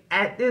saying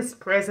at this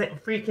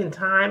present freaking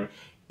time,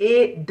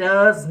 it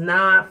does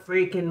not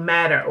freaking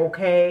matter,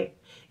 okay?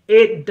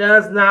 It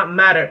does not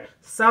matter.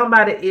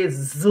 Somebody is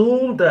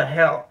zoomed the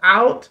hell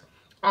out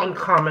on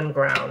common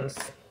grounds.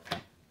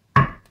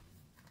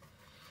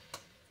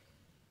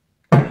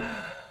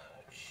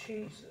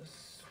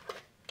 Jesus.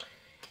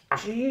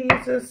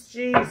 Jesus,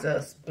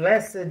 Jesus.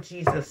 Blessed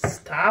Jesus.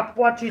 Stop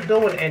what you're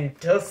doing and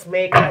just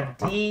make a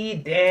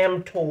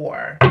damn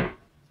tour.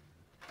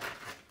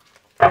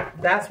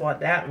 That's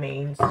what that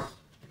means.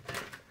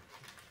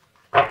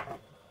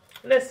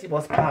 Let's see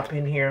what's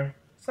popping here.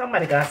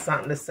 Somebody got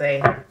something to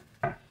say.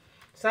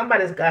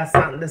 Somebody's got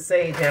something to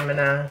say,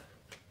 Gemini.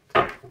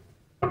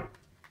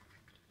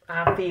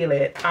 I feel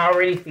it. I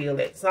already feel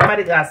it.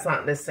 Somebody got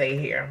something to say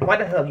here. What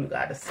the hell you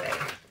got to say?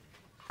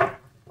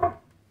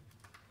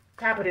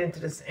 Tap it into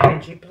this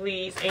energy,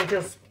 please.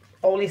 Angels,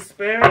 Holy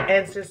Spirit,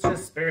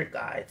 ancestors, spirit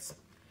guides.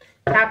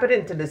 Tap it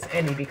into this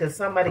energy because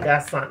somebody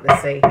got something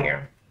to say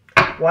here.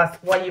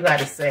 What you got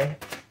to say?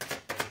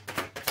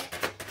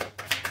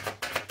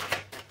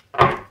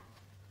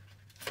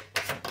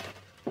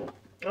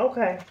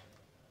 Okay.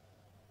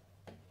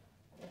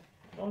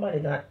 Somebody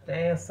got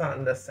damn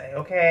something to say,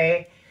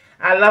 okay?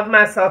 I love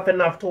myself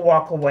enough to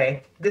walk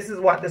away. This is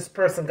what this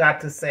person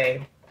got to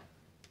say.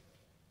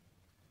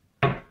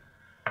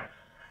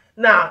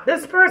 Now,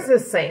 this person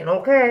is saying,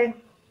 okay?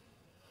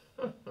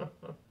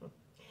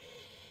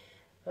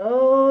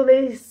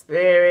 Holy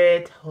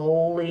Spirit,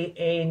 holy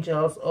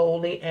angels,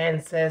 holy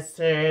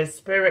ancestors,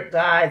 spirit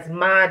guides,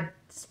 my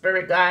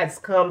spirit guides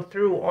come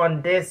through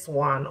on this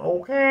one,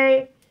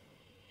 okay?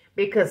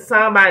 Because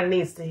somebody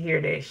needs to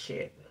hear this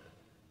shit.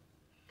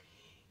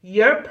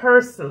 Your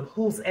person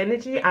whose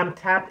energy I'm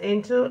tapped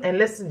into, and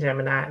listen,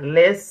 Gemini,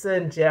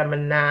 listen,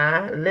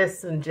 Gemini,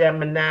 listen,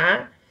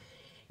 Gemini.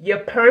 Your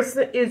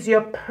person is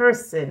your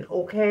person,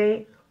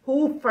 okay?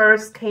 Who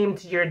first came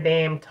to your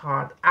damn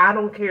thought? I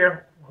don't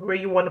care where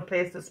you want to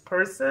place this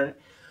person.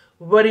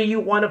 Whether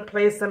you want to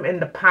place them in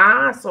the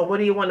past, or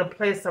whether you want to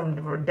place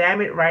them,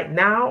 damn it, right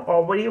now,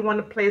 or whether you want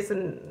to place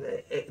them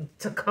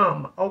to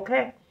come,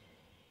 okay?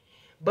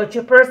 But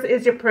your person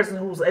is your person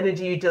whose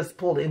energy you just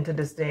pulled into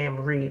this damn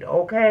read,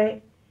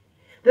 okay?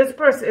 This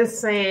person is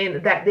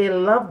saying that they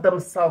love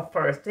themselves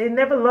first. They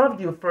never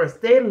loved you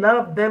first. They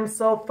loved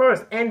themselves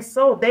first. And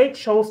so they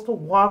chose to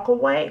walk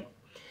away.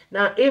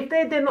 Now, if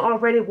they didn't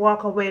already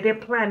walk away, they're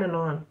planning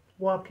on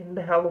walking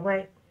the hell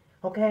away,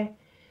 okay?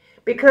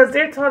 Because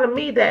they're telling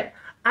me that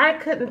I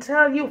couldn't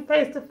tell you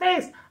face to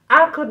face.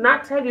 I could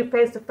not tell you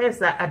face to face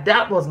that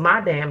that was my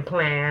damn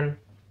plan.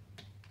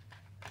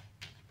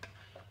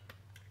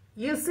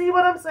 You see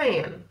what I'm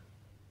saying?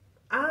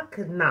 I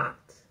could not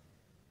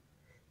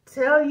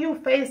tell you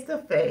face to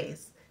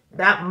face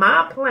that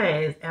my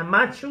plans and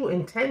my true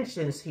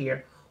intentions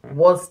here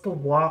was to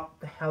walk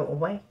the hell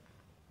away.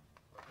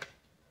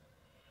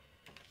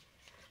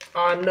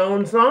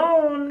 Unknown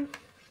zone.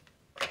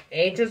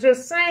 Angels are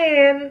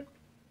saying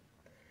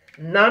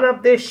none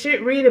of this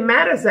shit really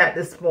matters at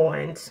this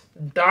point.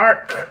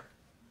 Dark.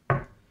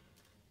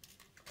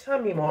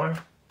 Tell me more.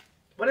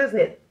 What is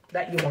it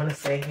that you want to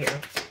say here?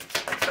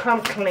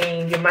 come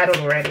clean. You might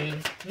already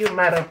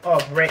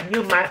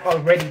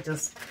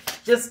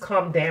just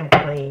come damn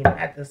clean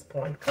at this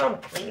point. Come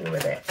clean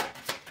with it.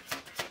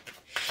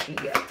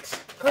 Shit.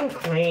 Come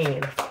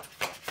clean.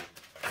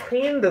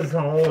 Clean the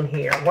zone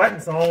here.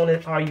 What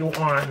zone are you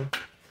on?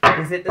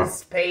 Is it the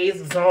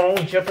space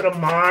zone, Jupiter,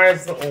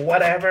 Mars, or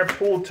whatever,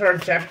 pool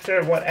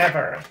trajectory,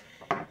 whatever?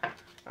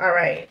 All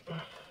right.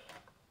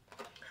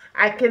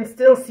 I can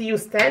still see you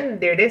standing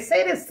there. They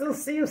say they still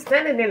see you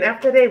standing there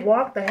after they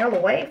walk the hell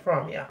away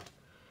from you.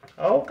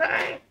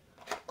 Okay.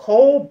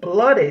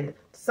 Cold-blooded.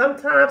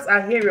 Sometimes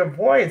I hear your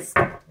voice.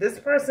 This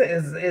person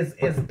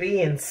is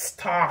being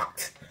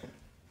stalked.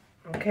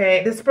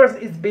 Okay. This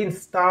person is being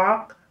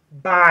stalked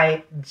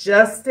by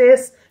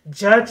justice,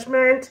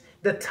 judgment,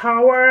 the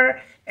tower,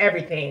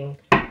 everything.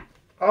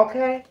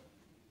 Okay.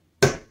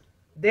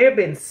 They've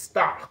been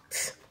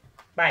stalked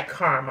by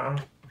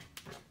karma.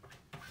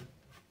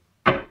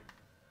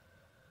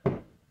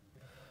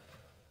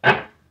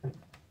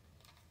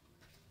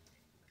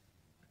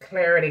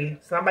 Clarity.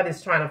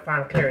 Somebody's trying to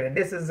find clarity.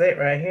 This is it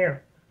right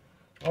here.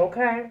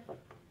 Okay.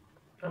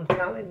 I'm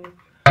telling you.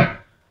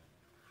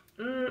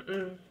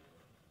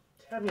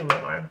 Tell me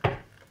more.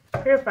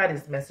 Clarify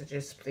these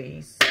messages,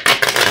 please.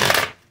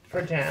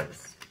 For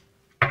gems.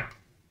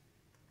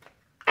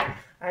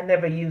 I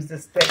never used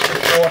this deck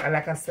before. And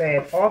like I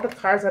said, all the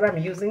cards that I'm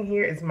using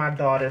here is my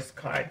daughter's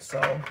card.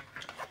 So,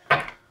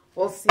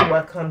 we'll see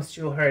what comes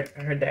through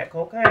her deck,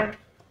 okay?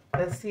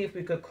 Let's see if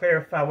we could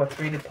clarify what's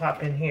really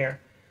popping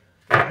here.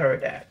 Her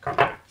deck.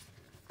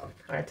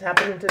 Alright,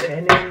 tapping into the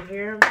energy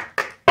here.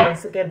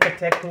 Once again,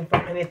 protecting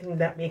from anything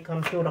that may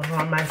come through to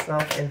harm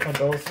myself and for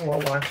those who are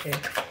watching.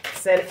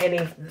 Send any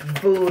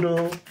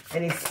voodoo,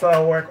 any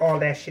spell work, all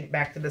that shit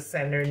back to the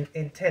sender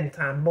in 10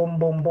 times. Boom,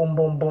 boom, boom,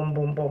 boom, boom,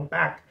 boom, boom.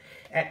 Back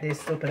at this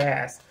stupid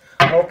ass.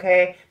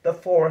 Okay? The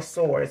Four of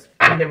Swords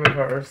in the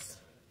reverse.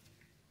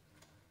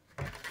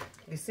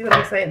 You see what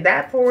I'm saying?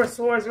 That Four of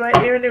Swords right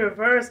there in the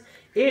reverse,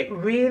 it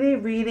really,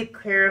 really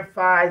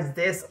clarifies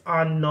this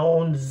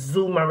unknown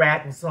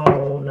Zumarat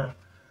zone.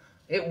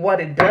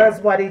 What it does,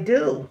 what it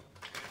do.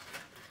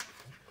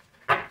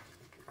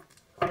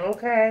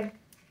 Okay.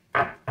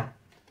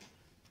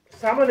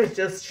 Someone is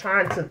just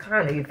trying to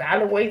kind of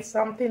evaluate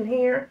something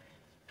here.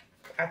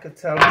 I could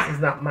tell this is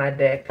not my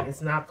deck.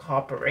 It's not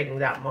cooperating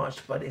that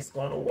much, but it's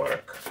going to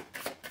work.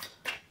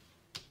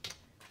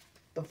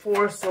 The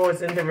Four of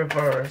Swords in the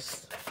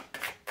reverse.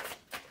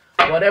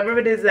 Whatever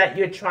it is that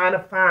you're trying to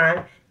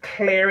find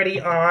clarity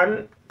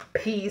on,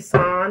 peace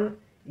on,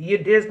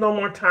 there's no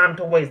more time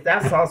to waste.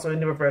 That's also in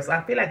the reverse.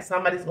 I feel like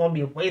somebody's going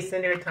to be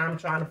wasting their time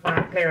trying to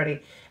find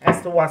clarity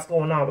as to what's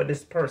going on with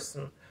this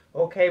person.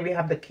 Okay, we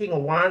have the King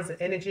of Wands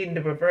energy in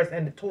the reverse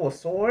and the Two of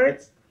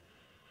Swords.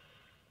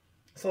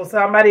 So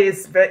somebody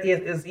is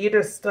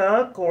either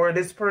stuck or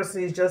this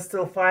person is just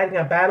still fighting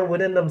a battle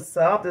within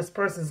themselves. This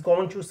person is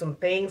going through some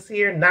things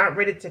here, not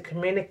ready to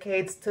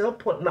communicate, still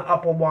putting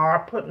up a wall,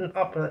 putting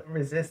up a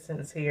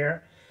resistance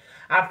here.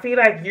 I feel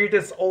like you're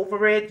just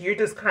over it. You're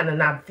just kind of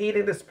not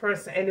feeling this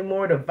person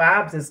anymore. The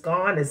vibes is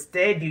gone. It's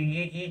dead.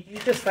 You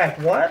just like,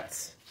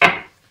 what?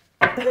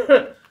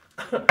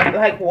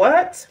 Like,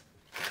 what?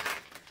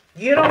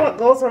 You know what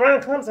goes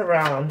around comes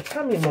around.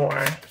 Tell me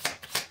more.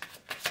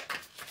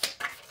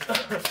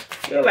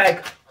 You're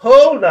like,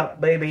 hold up,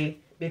 baby,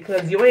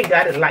 because you ain't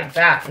got it like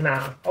that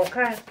now,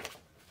 okay?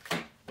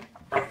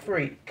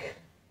 Freak.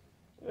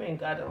 You ain't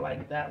got it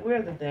like that.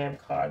 Where'd the damn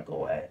card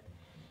go at?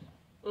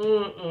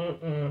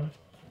 The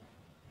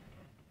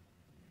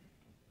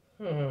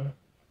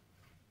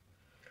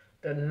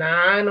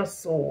Nine of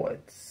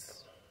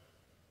Swords.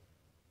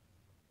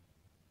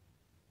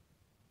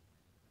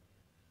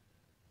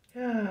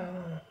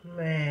 Oh,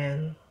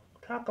 man.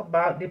 Talk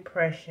about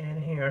depression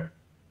here.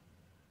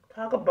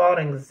 Talk about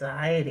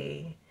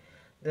anxiety.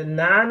 The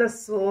Nine of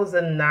Swords,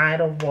 the Knight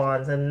of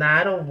Wands. The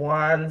Knight of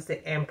Wands,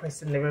 the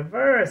Empress in the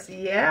reverse.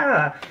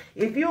 Yeah.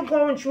 If you're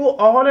going through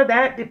all of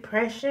that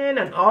depression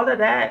and all of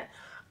that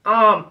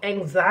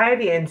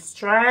anxiety and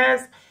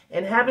stress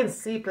and having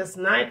sleepless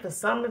night, for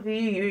some of you,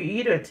 you're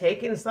either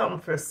taking something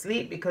for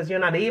sleep because you're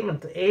not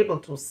even able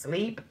to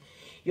sleep.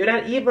 You're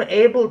not even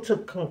able to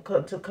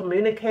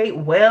communicate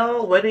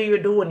well, whether you're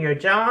doing your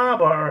job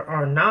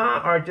or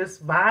not, or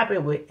just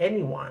vibing with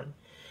anyone.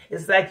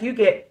 It's like you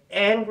get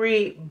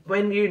angry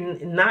when you're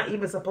not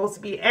even supposed to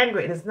be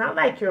angry. And it's not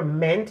like you're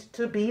meant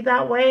to be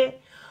that way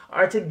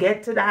or to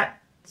get to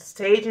that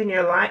stage in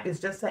your life. It's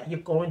just that you're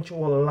going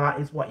through a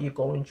lot is what you're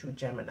going through,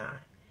 Gemini.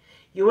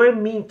 You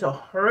ain't mean to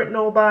hurt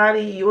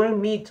nobody. You ain't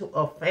mean to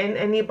offend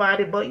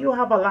anybody. But you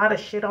have a lot of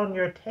shit on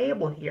your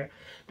table here.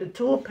 The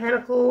Two of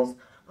Pentacles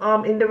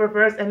in the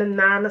reverse and the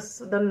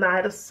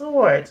Knight of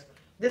Swords.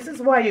 This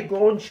is why you're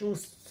going through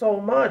so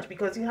much,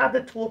 because you have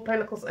the Two of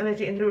Pentacles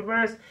energy in the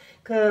reverse.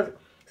 Because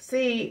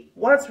See,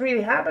 what's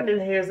really happening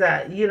here is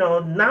that, you know,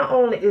 not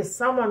only is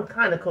someone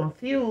kind of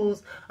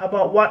confused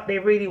about what they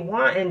really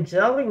want and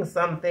gelling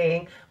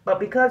something, but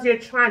because you're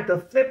trying to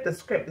flip the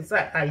script, it's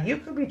like you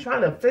could be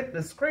trying to flip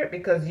the script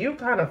because you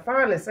kind of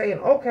finally saying,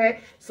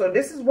 okay, so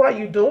this is what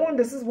you're doing.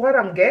 This is what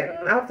I'm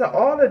getting after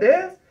all of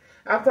this,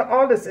 after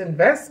all this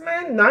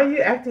investment. Now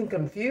you're acting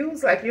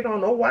confused, like you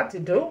don't know what to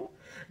do.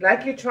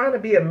 Like you're trying to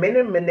be a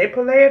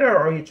manipulator,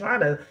 or you're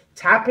trying to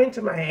tap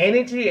into my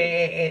energy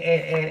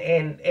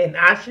and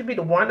I should be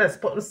the one that's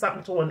putting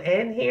something to an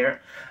end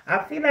here.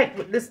 I feel like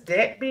with this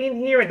deck being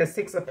here and the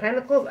Six of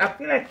Pentacles, I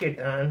feel like you're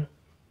done.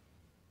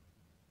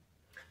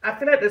 I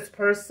feel like this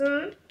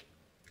person,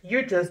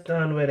 you're just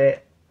done with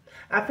it.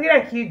 I feel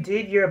like you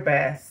did your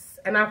best.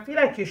 And I feel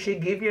like you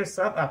should give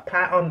yourself a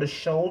pat on the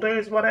shoulder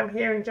is what I'm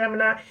hearing,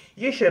 Gemini.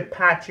 You should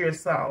pat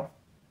yourself.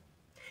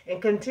 And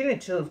continue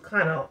to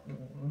kind of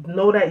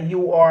know that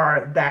you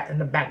are that in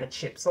the bag of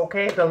chips,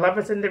 okay? The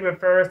Lovers in the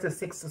reverse, the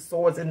Six of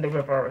Swords in the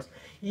reverse.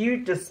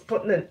 You just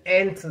putting an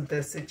end to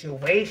this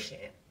situation,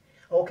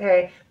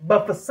 okay?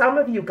 But for some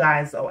of you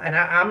guys, though, and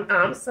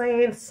I'm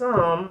saying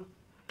some,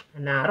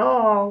 not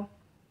all.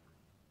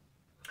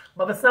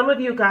 But for some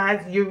of you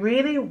guys, you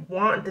really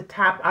want to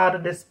tap out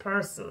of this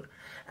person.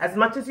 As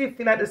much as you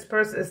feel like this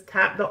person is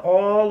tapped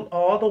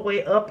all the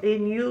way up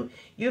in you,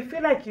 you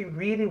feel like you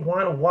really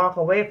want to walk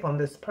away from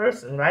this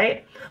person,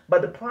 right?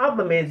 But the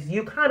problem is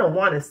you kind of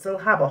want to still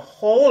have a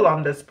hold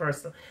on this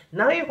person.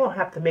 Now you're going to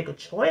have to make a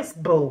choice,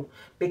 boo,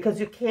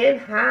 because you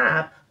can't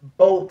have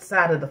both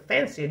sides of the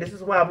fence here. This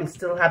is why we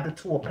still have the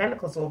Two of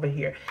Pentacles over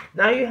here.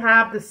 Now you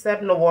have the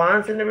Seven of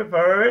Wands in the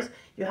reverse.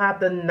 You have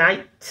the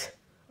Knight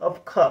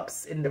of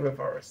Cups in the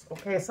reverse.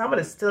 Okay,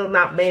 somebody's still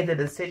not made the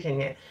decision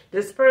yet.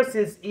 This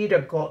person is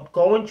either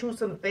going through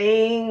some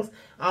things.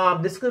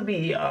 This could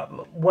be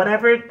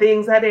whatever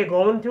things that they're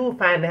going through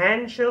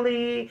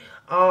financially,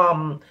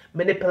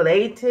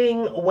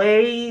 manipulating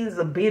ways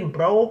of being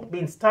broke,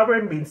 being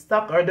stubborn, being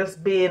stuck, or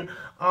just being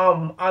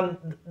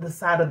on the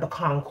side of the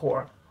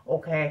concord.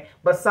 Okay,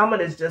 but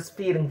someone is just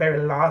feeling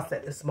very lost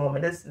at this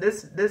moment.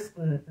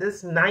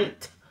 This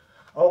Knight,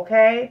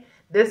 okay,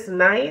 this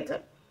Knight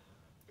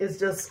is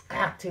just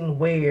acting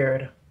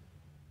weird.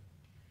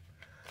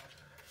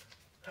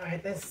 All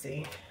right, let's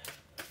see.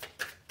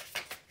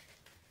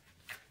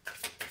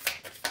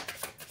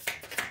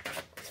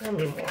 Tell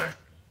me more.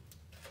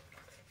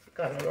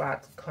 Got a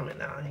lot coming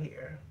out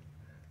here.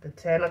 The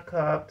Ten of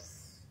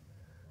Cups,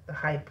 the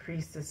High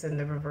Priestess in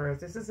the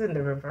reverse. This is in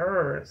the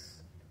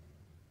reverse.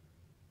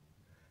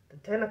 The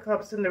Ten of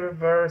Cups in the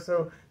reverse.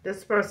 So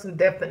this person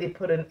definitely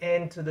put an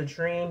end to the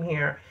dream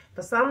here.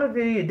 For some of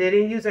you, you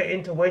didn't use your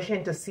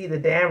intuition to see the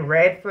damn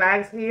red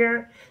flags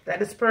here. That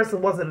this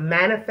person wasn't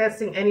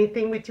manifesting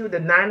anything with you. The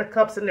Nine of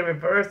Cups in the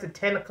reverse, the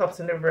Ten of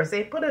Cups in the reverse.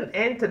 They put an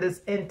end to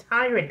this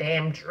entire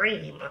damn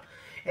dream.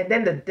 And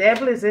then the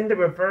Devil is in the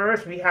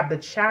reverse. We have the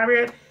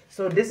Chariot.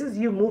 So this is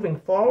you moving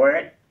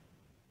forward.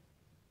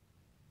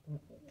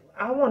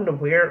 I wonder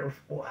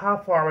how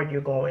far are you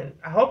going?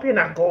 I hope you're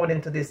not going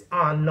into this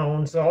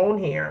unknown zone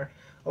here.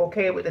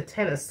 Okay, with the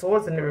Ten of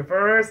Swords in the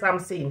reverse, I'm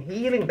seeing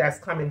healing that's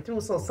coming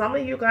through. So some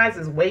of you guys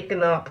is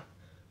waking up.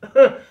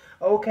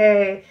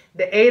 Okay,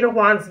 the Eight of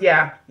Wands,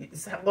 yeah,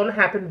 it's going to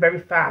happen very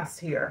fast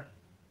here.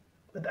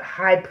 With the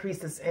High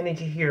Priestess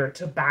energy here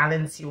to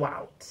balance you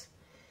out.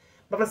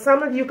 But for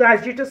some of you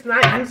guys, you're just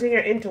not using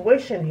your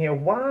intuition here.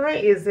 Why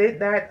is it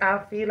that I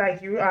feel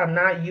like you are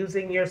not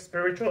using your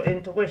spiritual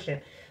intuition?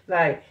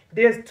 Like,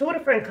 there's two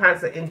different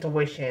kinds of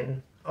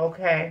intuition,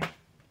 okay?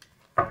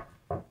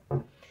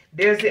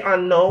 There's the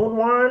unknown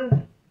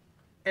one,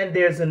 and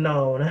there's a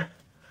known.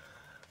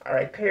 All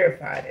right,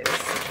 clarify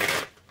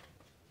this.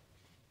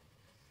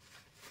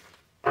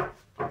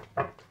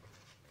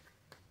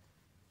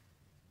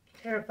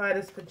 Clarify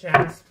this for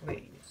gems,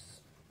 please.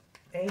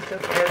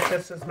 Angels,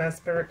 ancestors, my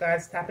spirit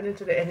guides, tapping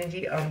into the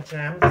energy of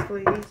gems,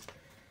 please.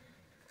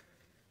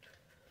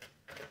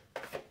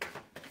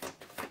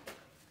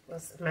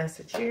 What's the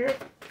message here?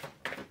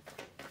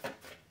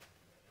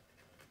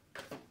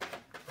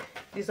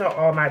 These are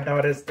all my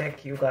daughter's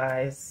deck, you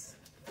guys.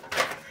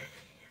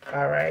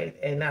 All right,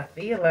 and I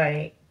feel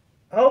like,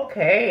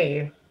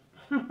 okay.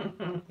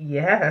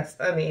 Yes,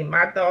 I mean,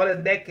 my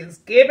daughter's deck is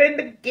giving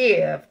the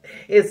gift.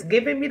 It's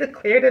giving me the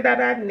clarity that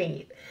I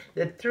need.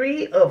 The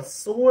Three of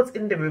Swords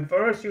in the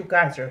reverse, you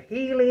guys are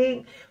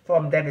healing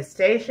from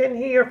devastation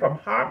here, from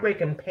heartbreak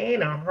and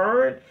pain or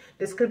hurt.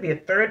 This could be a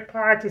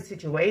third-party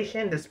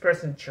situation. This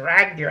person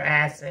dragged your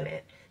ass in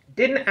it.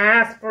 Didn't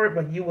ask for it,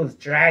 but you was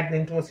dragged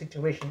into a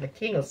situation. The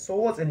King of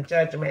Swords in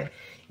Judgment.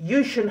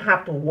 You shouldn't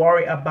have to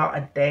worry about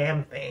a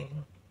damn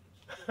thing.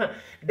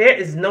 There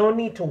is no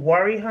need to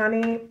worry,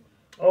 honey.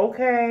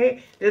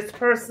 Okay, this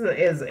person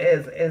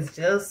is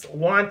just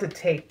want to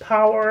take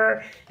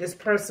power. This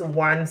person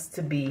wants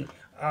to be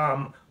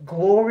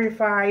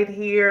glorified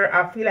here.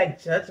 I feel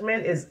like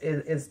Judgment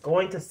is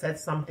going to set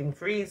something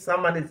free.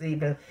 Someone is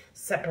even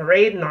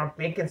separating or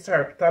making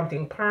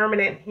something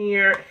permanent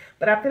here.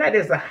 But I feel like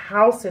there's a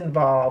house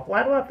involved.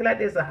 Why do I feel like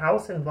there's a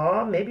house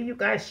involved? Maybe you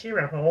guys share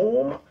a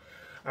home.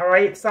 All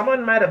right,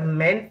 someone might have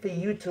meant for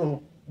you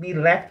to be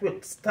left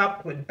with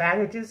stuck with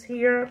baggages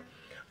here.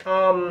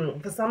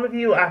 For some of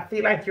you, I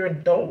feel like you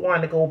don't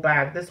want to go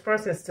back. This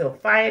person is still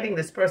fighting.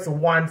 This person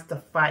wants to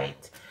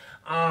fight.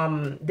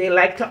 They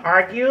like to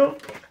argue.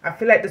 I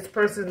feel like this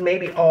person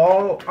maybe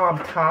all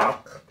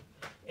talk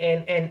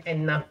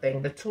and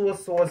nothing. The Two of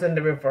Swords in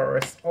the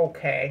reverse.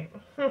 Okay.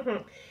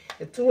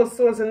 The Two of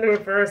Swords in the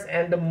reverse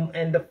and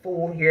the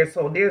Fool here.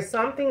 So there's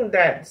something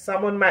that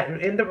someone might,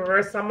 in the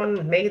reverse,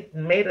 someone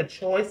made a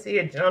choice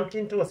here, jumped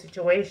into a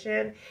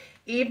situation,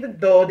 even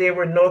though there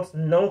were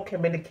no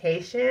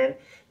communication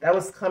that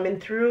was coming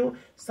through.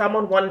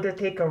 Someone wanted to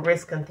take a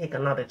risk and take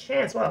another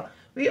chance. Well,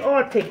 we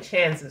all take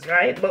chances,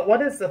 right? But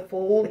what is the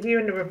Fool here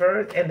in the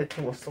reverse and the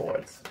Two of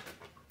Swords?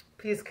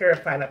 Please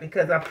clarify that,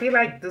 because I feel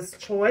like this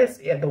choice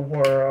in the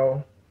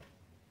World.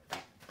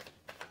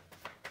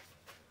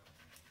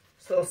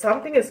 So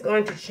something is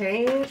going to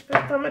change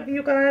for some of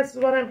you guys,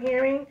 is what I'm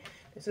hearing.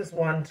 This is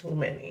one too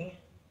many.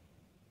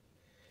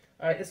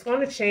 It's going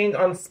to change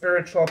on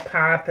spiritual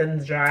path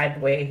and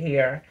driveway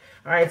here.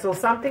 All right, so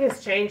something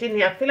is changing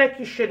here. I feel like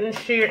you shouldn't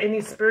share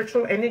any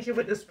spiritual energy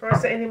with this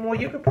person anymore.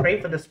 You could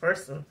pray for this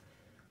person.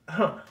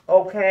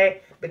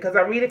 Okay, because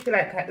I really feel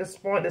like at this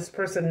point, this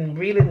person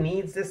really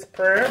needs this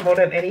prayer more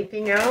than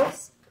anything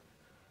else.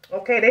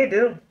 Okay, they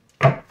do.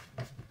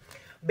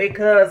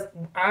 Because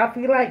I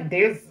feel like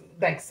there's,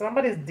 like,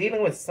 somebody's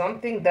dealing with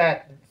something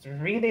that's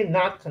really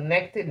not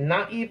connected,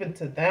 not even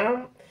to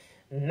them.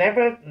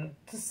 Never,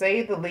 to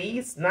say the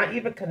least, not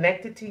even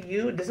connected to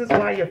you. This is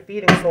why you're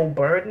feeling so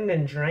burdened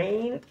and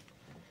drained,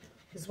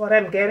 is what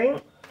I'm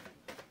getting.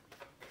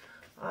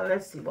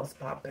 Let's see what's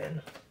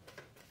popping.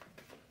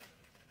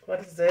 What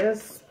is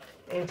this?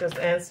 Angels,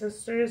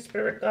 ancestors,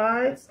 spirit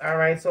guides. All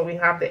right, so we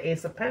have the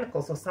Ace of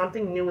Pentacles. So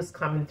something new is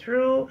coming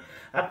through.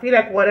 I feel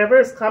like whatever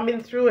is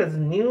coming through is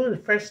new,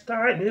 fresh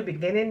start, new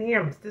beginning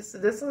here. This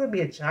is going to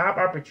be a job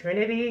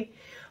opportunity.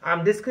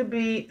 This could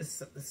be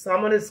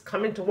someone is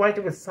coming towards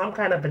you with some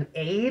kind of an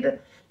aid.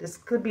 This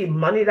could be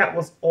money that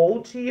was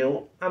owed to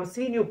you. I'm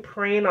seeing you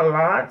praying a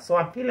lot, so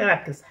I'm feeling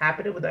like it's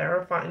happening with the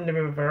Hierophant in the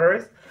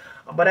reverse.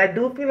 But I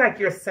do feel like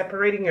you're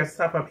separating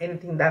yourself from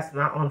anything that's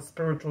not on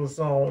spiritual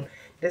zone.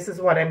 This is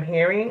what I'm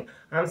hearing.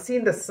 I'm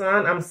seeing the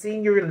Sun. I'm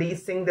seeing you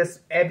releasing this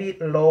heavy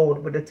load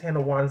with the Ten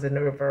of Wands in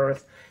the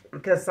reverse,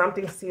 because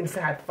something seems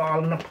to have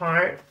fallen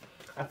apart.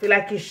 I feel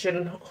like you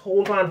shouldn't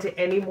hold on to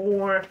any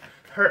more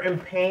hurt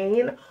and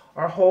pain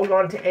or hold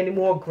on to any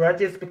more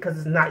grudges, because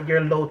it's not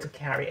your load to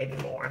carry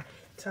anymore.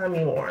 Tell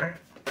me more.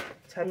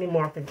 Tell me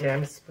more for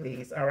gems,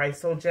 please. All right,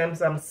 so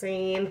gems I'm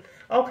seeing.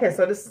 Okay,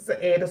 so this is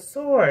the Eight of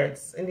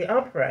Swords in the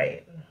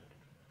upright.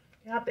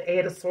 You have the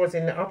Eight of Swords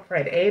in the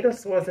upright. Eight of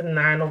Swords and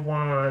Nine of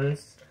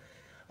Wands.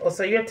 Oh,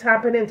 so you're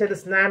tapping into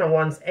this Nine of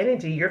Wands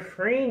energy. You're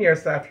freeing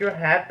yourself. You're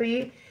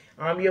happy.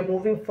 You're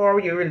moving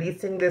forward. You're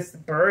releasing this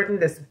burden,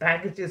 this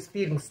baggage is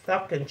feeling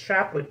stuck and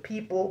trapped with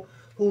people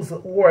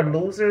who are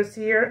losers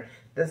here.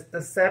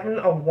 The Seven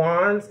of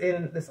Wands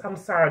in this, I'm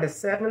sorry, the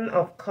Seven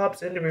of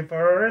Cups in the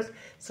reverse.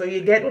 So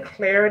you're getting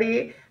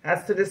clarity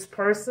as to this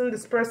person.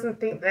 This person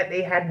thinks that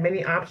they had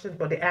many options,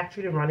 but they're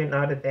actually running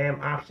out of damn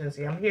options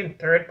here. I'm hearing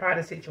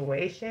third-party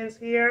situations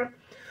here.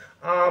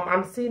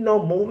 I'm seeing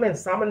no movement.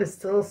 Someone is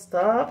still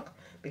stuck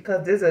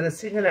because there's a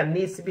decision that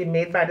needs to be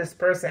made by this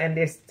person, and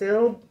they're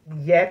still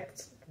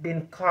yet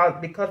been caught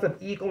because of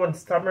ego and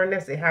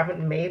stubbornness. They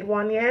haven't made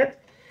one yet.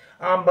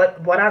 But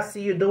what I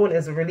see you doing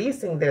is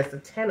releasing this, the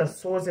Ten of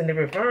Swords in the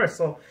reverse.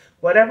 So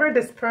whatever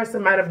this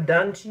person might have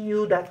done to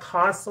you that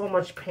caused so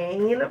much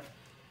pain,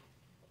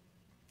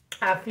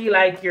 I feel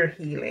like you're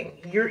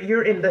healing.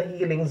 You're in the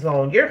healing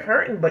zone. You're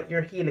hurting, but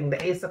you're healing.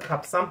 The Ace of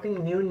Cups,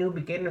 something new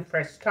beginning,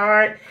 fresh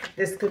start.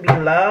 This could be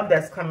love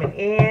that's coming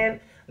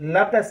in.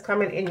 Love that's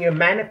coming in. You're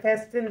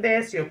manifesting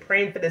this. You're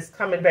praying for this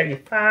coming very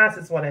fast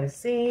is what I'm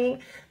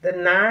seeing. The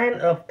Nine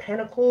of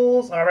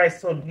Pentacles. All right,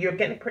 so you're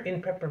getting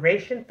in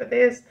preparation for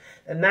this.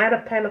 The Nine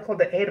of Pentacles,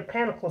 the Eight of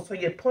Pentacles. So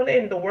you're putting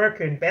in the work.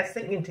 You're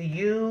investing into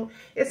you.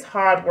 It's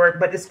hard work,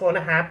 but it's going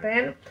to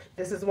happen.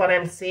 This is what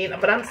I'm seeing.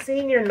 But I'm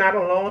seeing you're not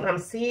alone. I'm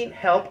seeing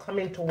help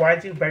coming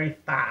towards you very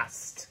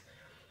fast.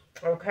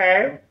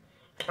 Okay?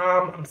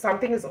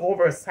 Something is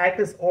over, a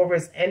cycle is over,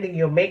 it's ending.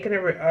 You're making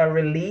a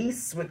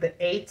release with the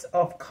Eight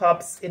of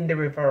Cups in the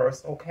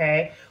reverse,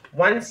 okay?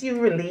 Once you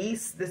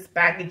release this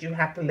baggage, you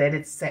have to let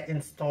it set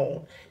in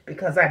stone,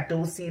 because I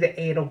do see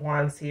the Eight of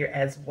Wands here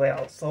as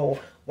well. So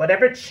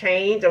whatever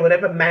change or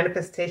whatever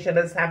manifestation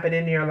that's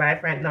happening in your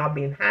life right now,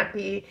 being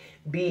happy,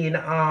 being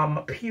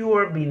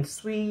pure, being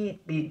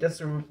sweet, be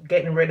just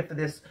getting ready for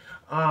this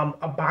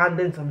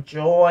abundance of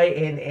joy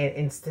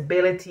and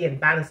stability and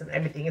balance, and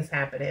everything is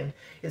happening.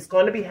 It's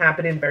going to be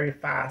happening very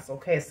fast,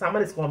 okay?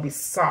 Someone is going to be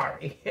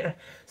sorry.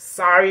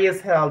 Sorry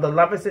as hell. The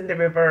Lovers in the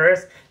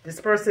reverse.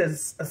 This person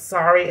is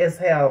sorry as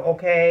hell,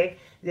 okay?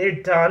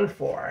 They're done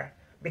for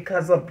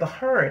because of the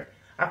hurt.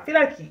 I feel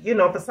like, you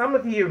know, for some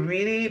of you,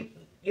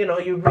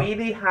 you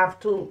really have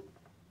to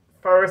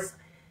first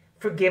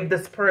forgive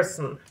this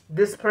person.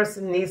 This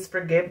person needs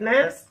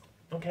forgiveness.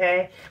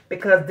 Okay,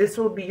 because this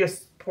will be your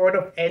port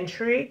of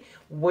entry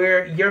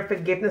where your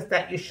forgiveness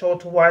that you show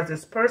towards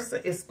this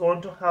person is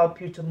going to help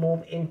you to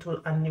move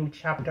into a new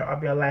chapter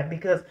of your life,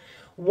 because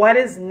what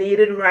is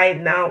needed right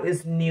now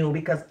is new.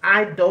 Because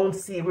I don't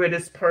see where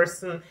this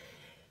person,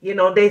 you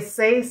know, they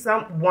say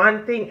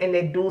one thing and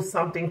they do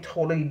something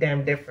totally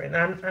damn different.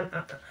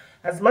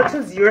 As much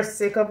as you're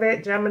sick of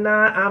it,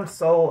 Gemini, I'm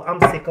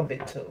sick of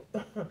it too.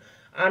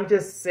 I'm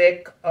just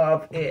sick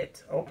of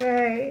it.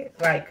 Okay,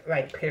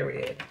 like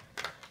period.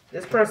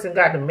 This person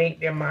got to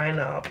make their mind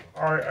up,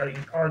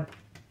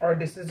 or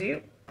this is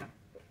you.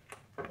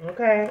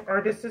 Okay,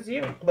 or this is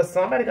you. But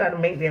somebody got to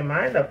make their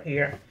mind up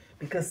here,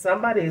 because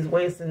somebody is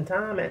wasting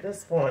time at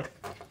this point.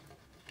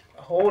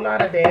 A whole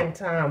lot of damn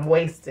time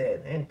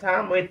wasted, and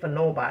time wait for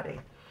nobody.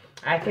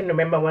 I can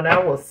remember when I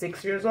was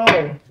 6 years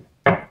old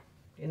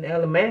in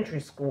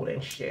elementary school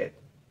and shit.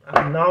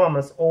 Now I'm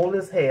as old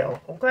as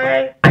hell.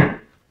 Okay,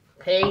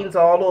 pains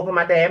all over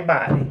my damn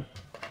body.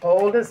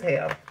 Old as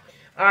hell.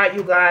 All right,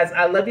 you guys,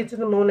 I love you to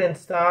the moon and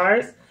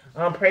stars.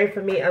 Pray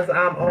for me as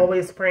I'm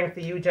always praying for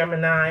you,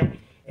 Gemini.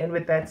 And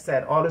with that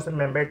said, always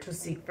remember to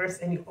seek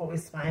first and you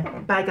always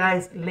find. Bye,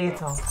 guys.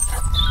 Later.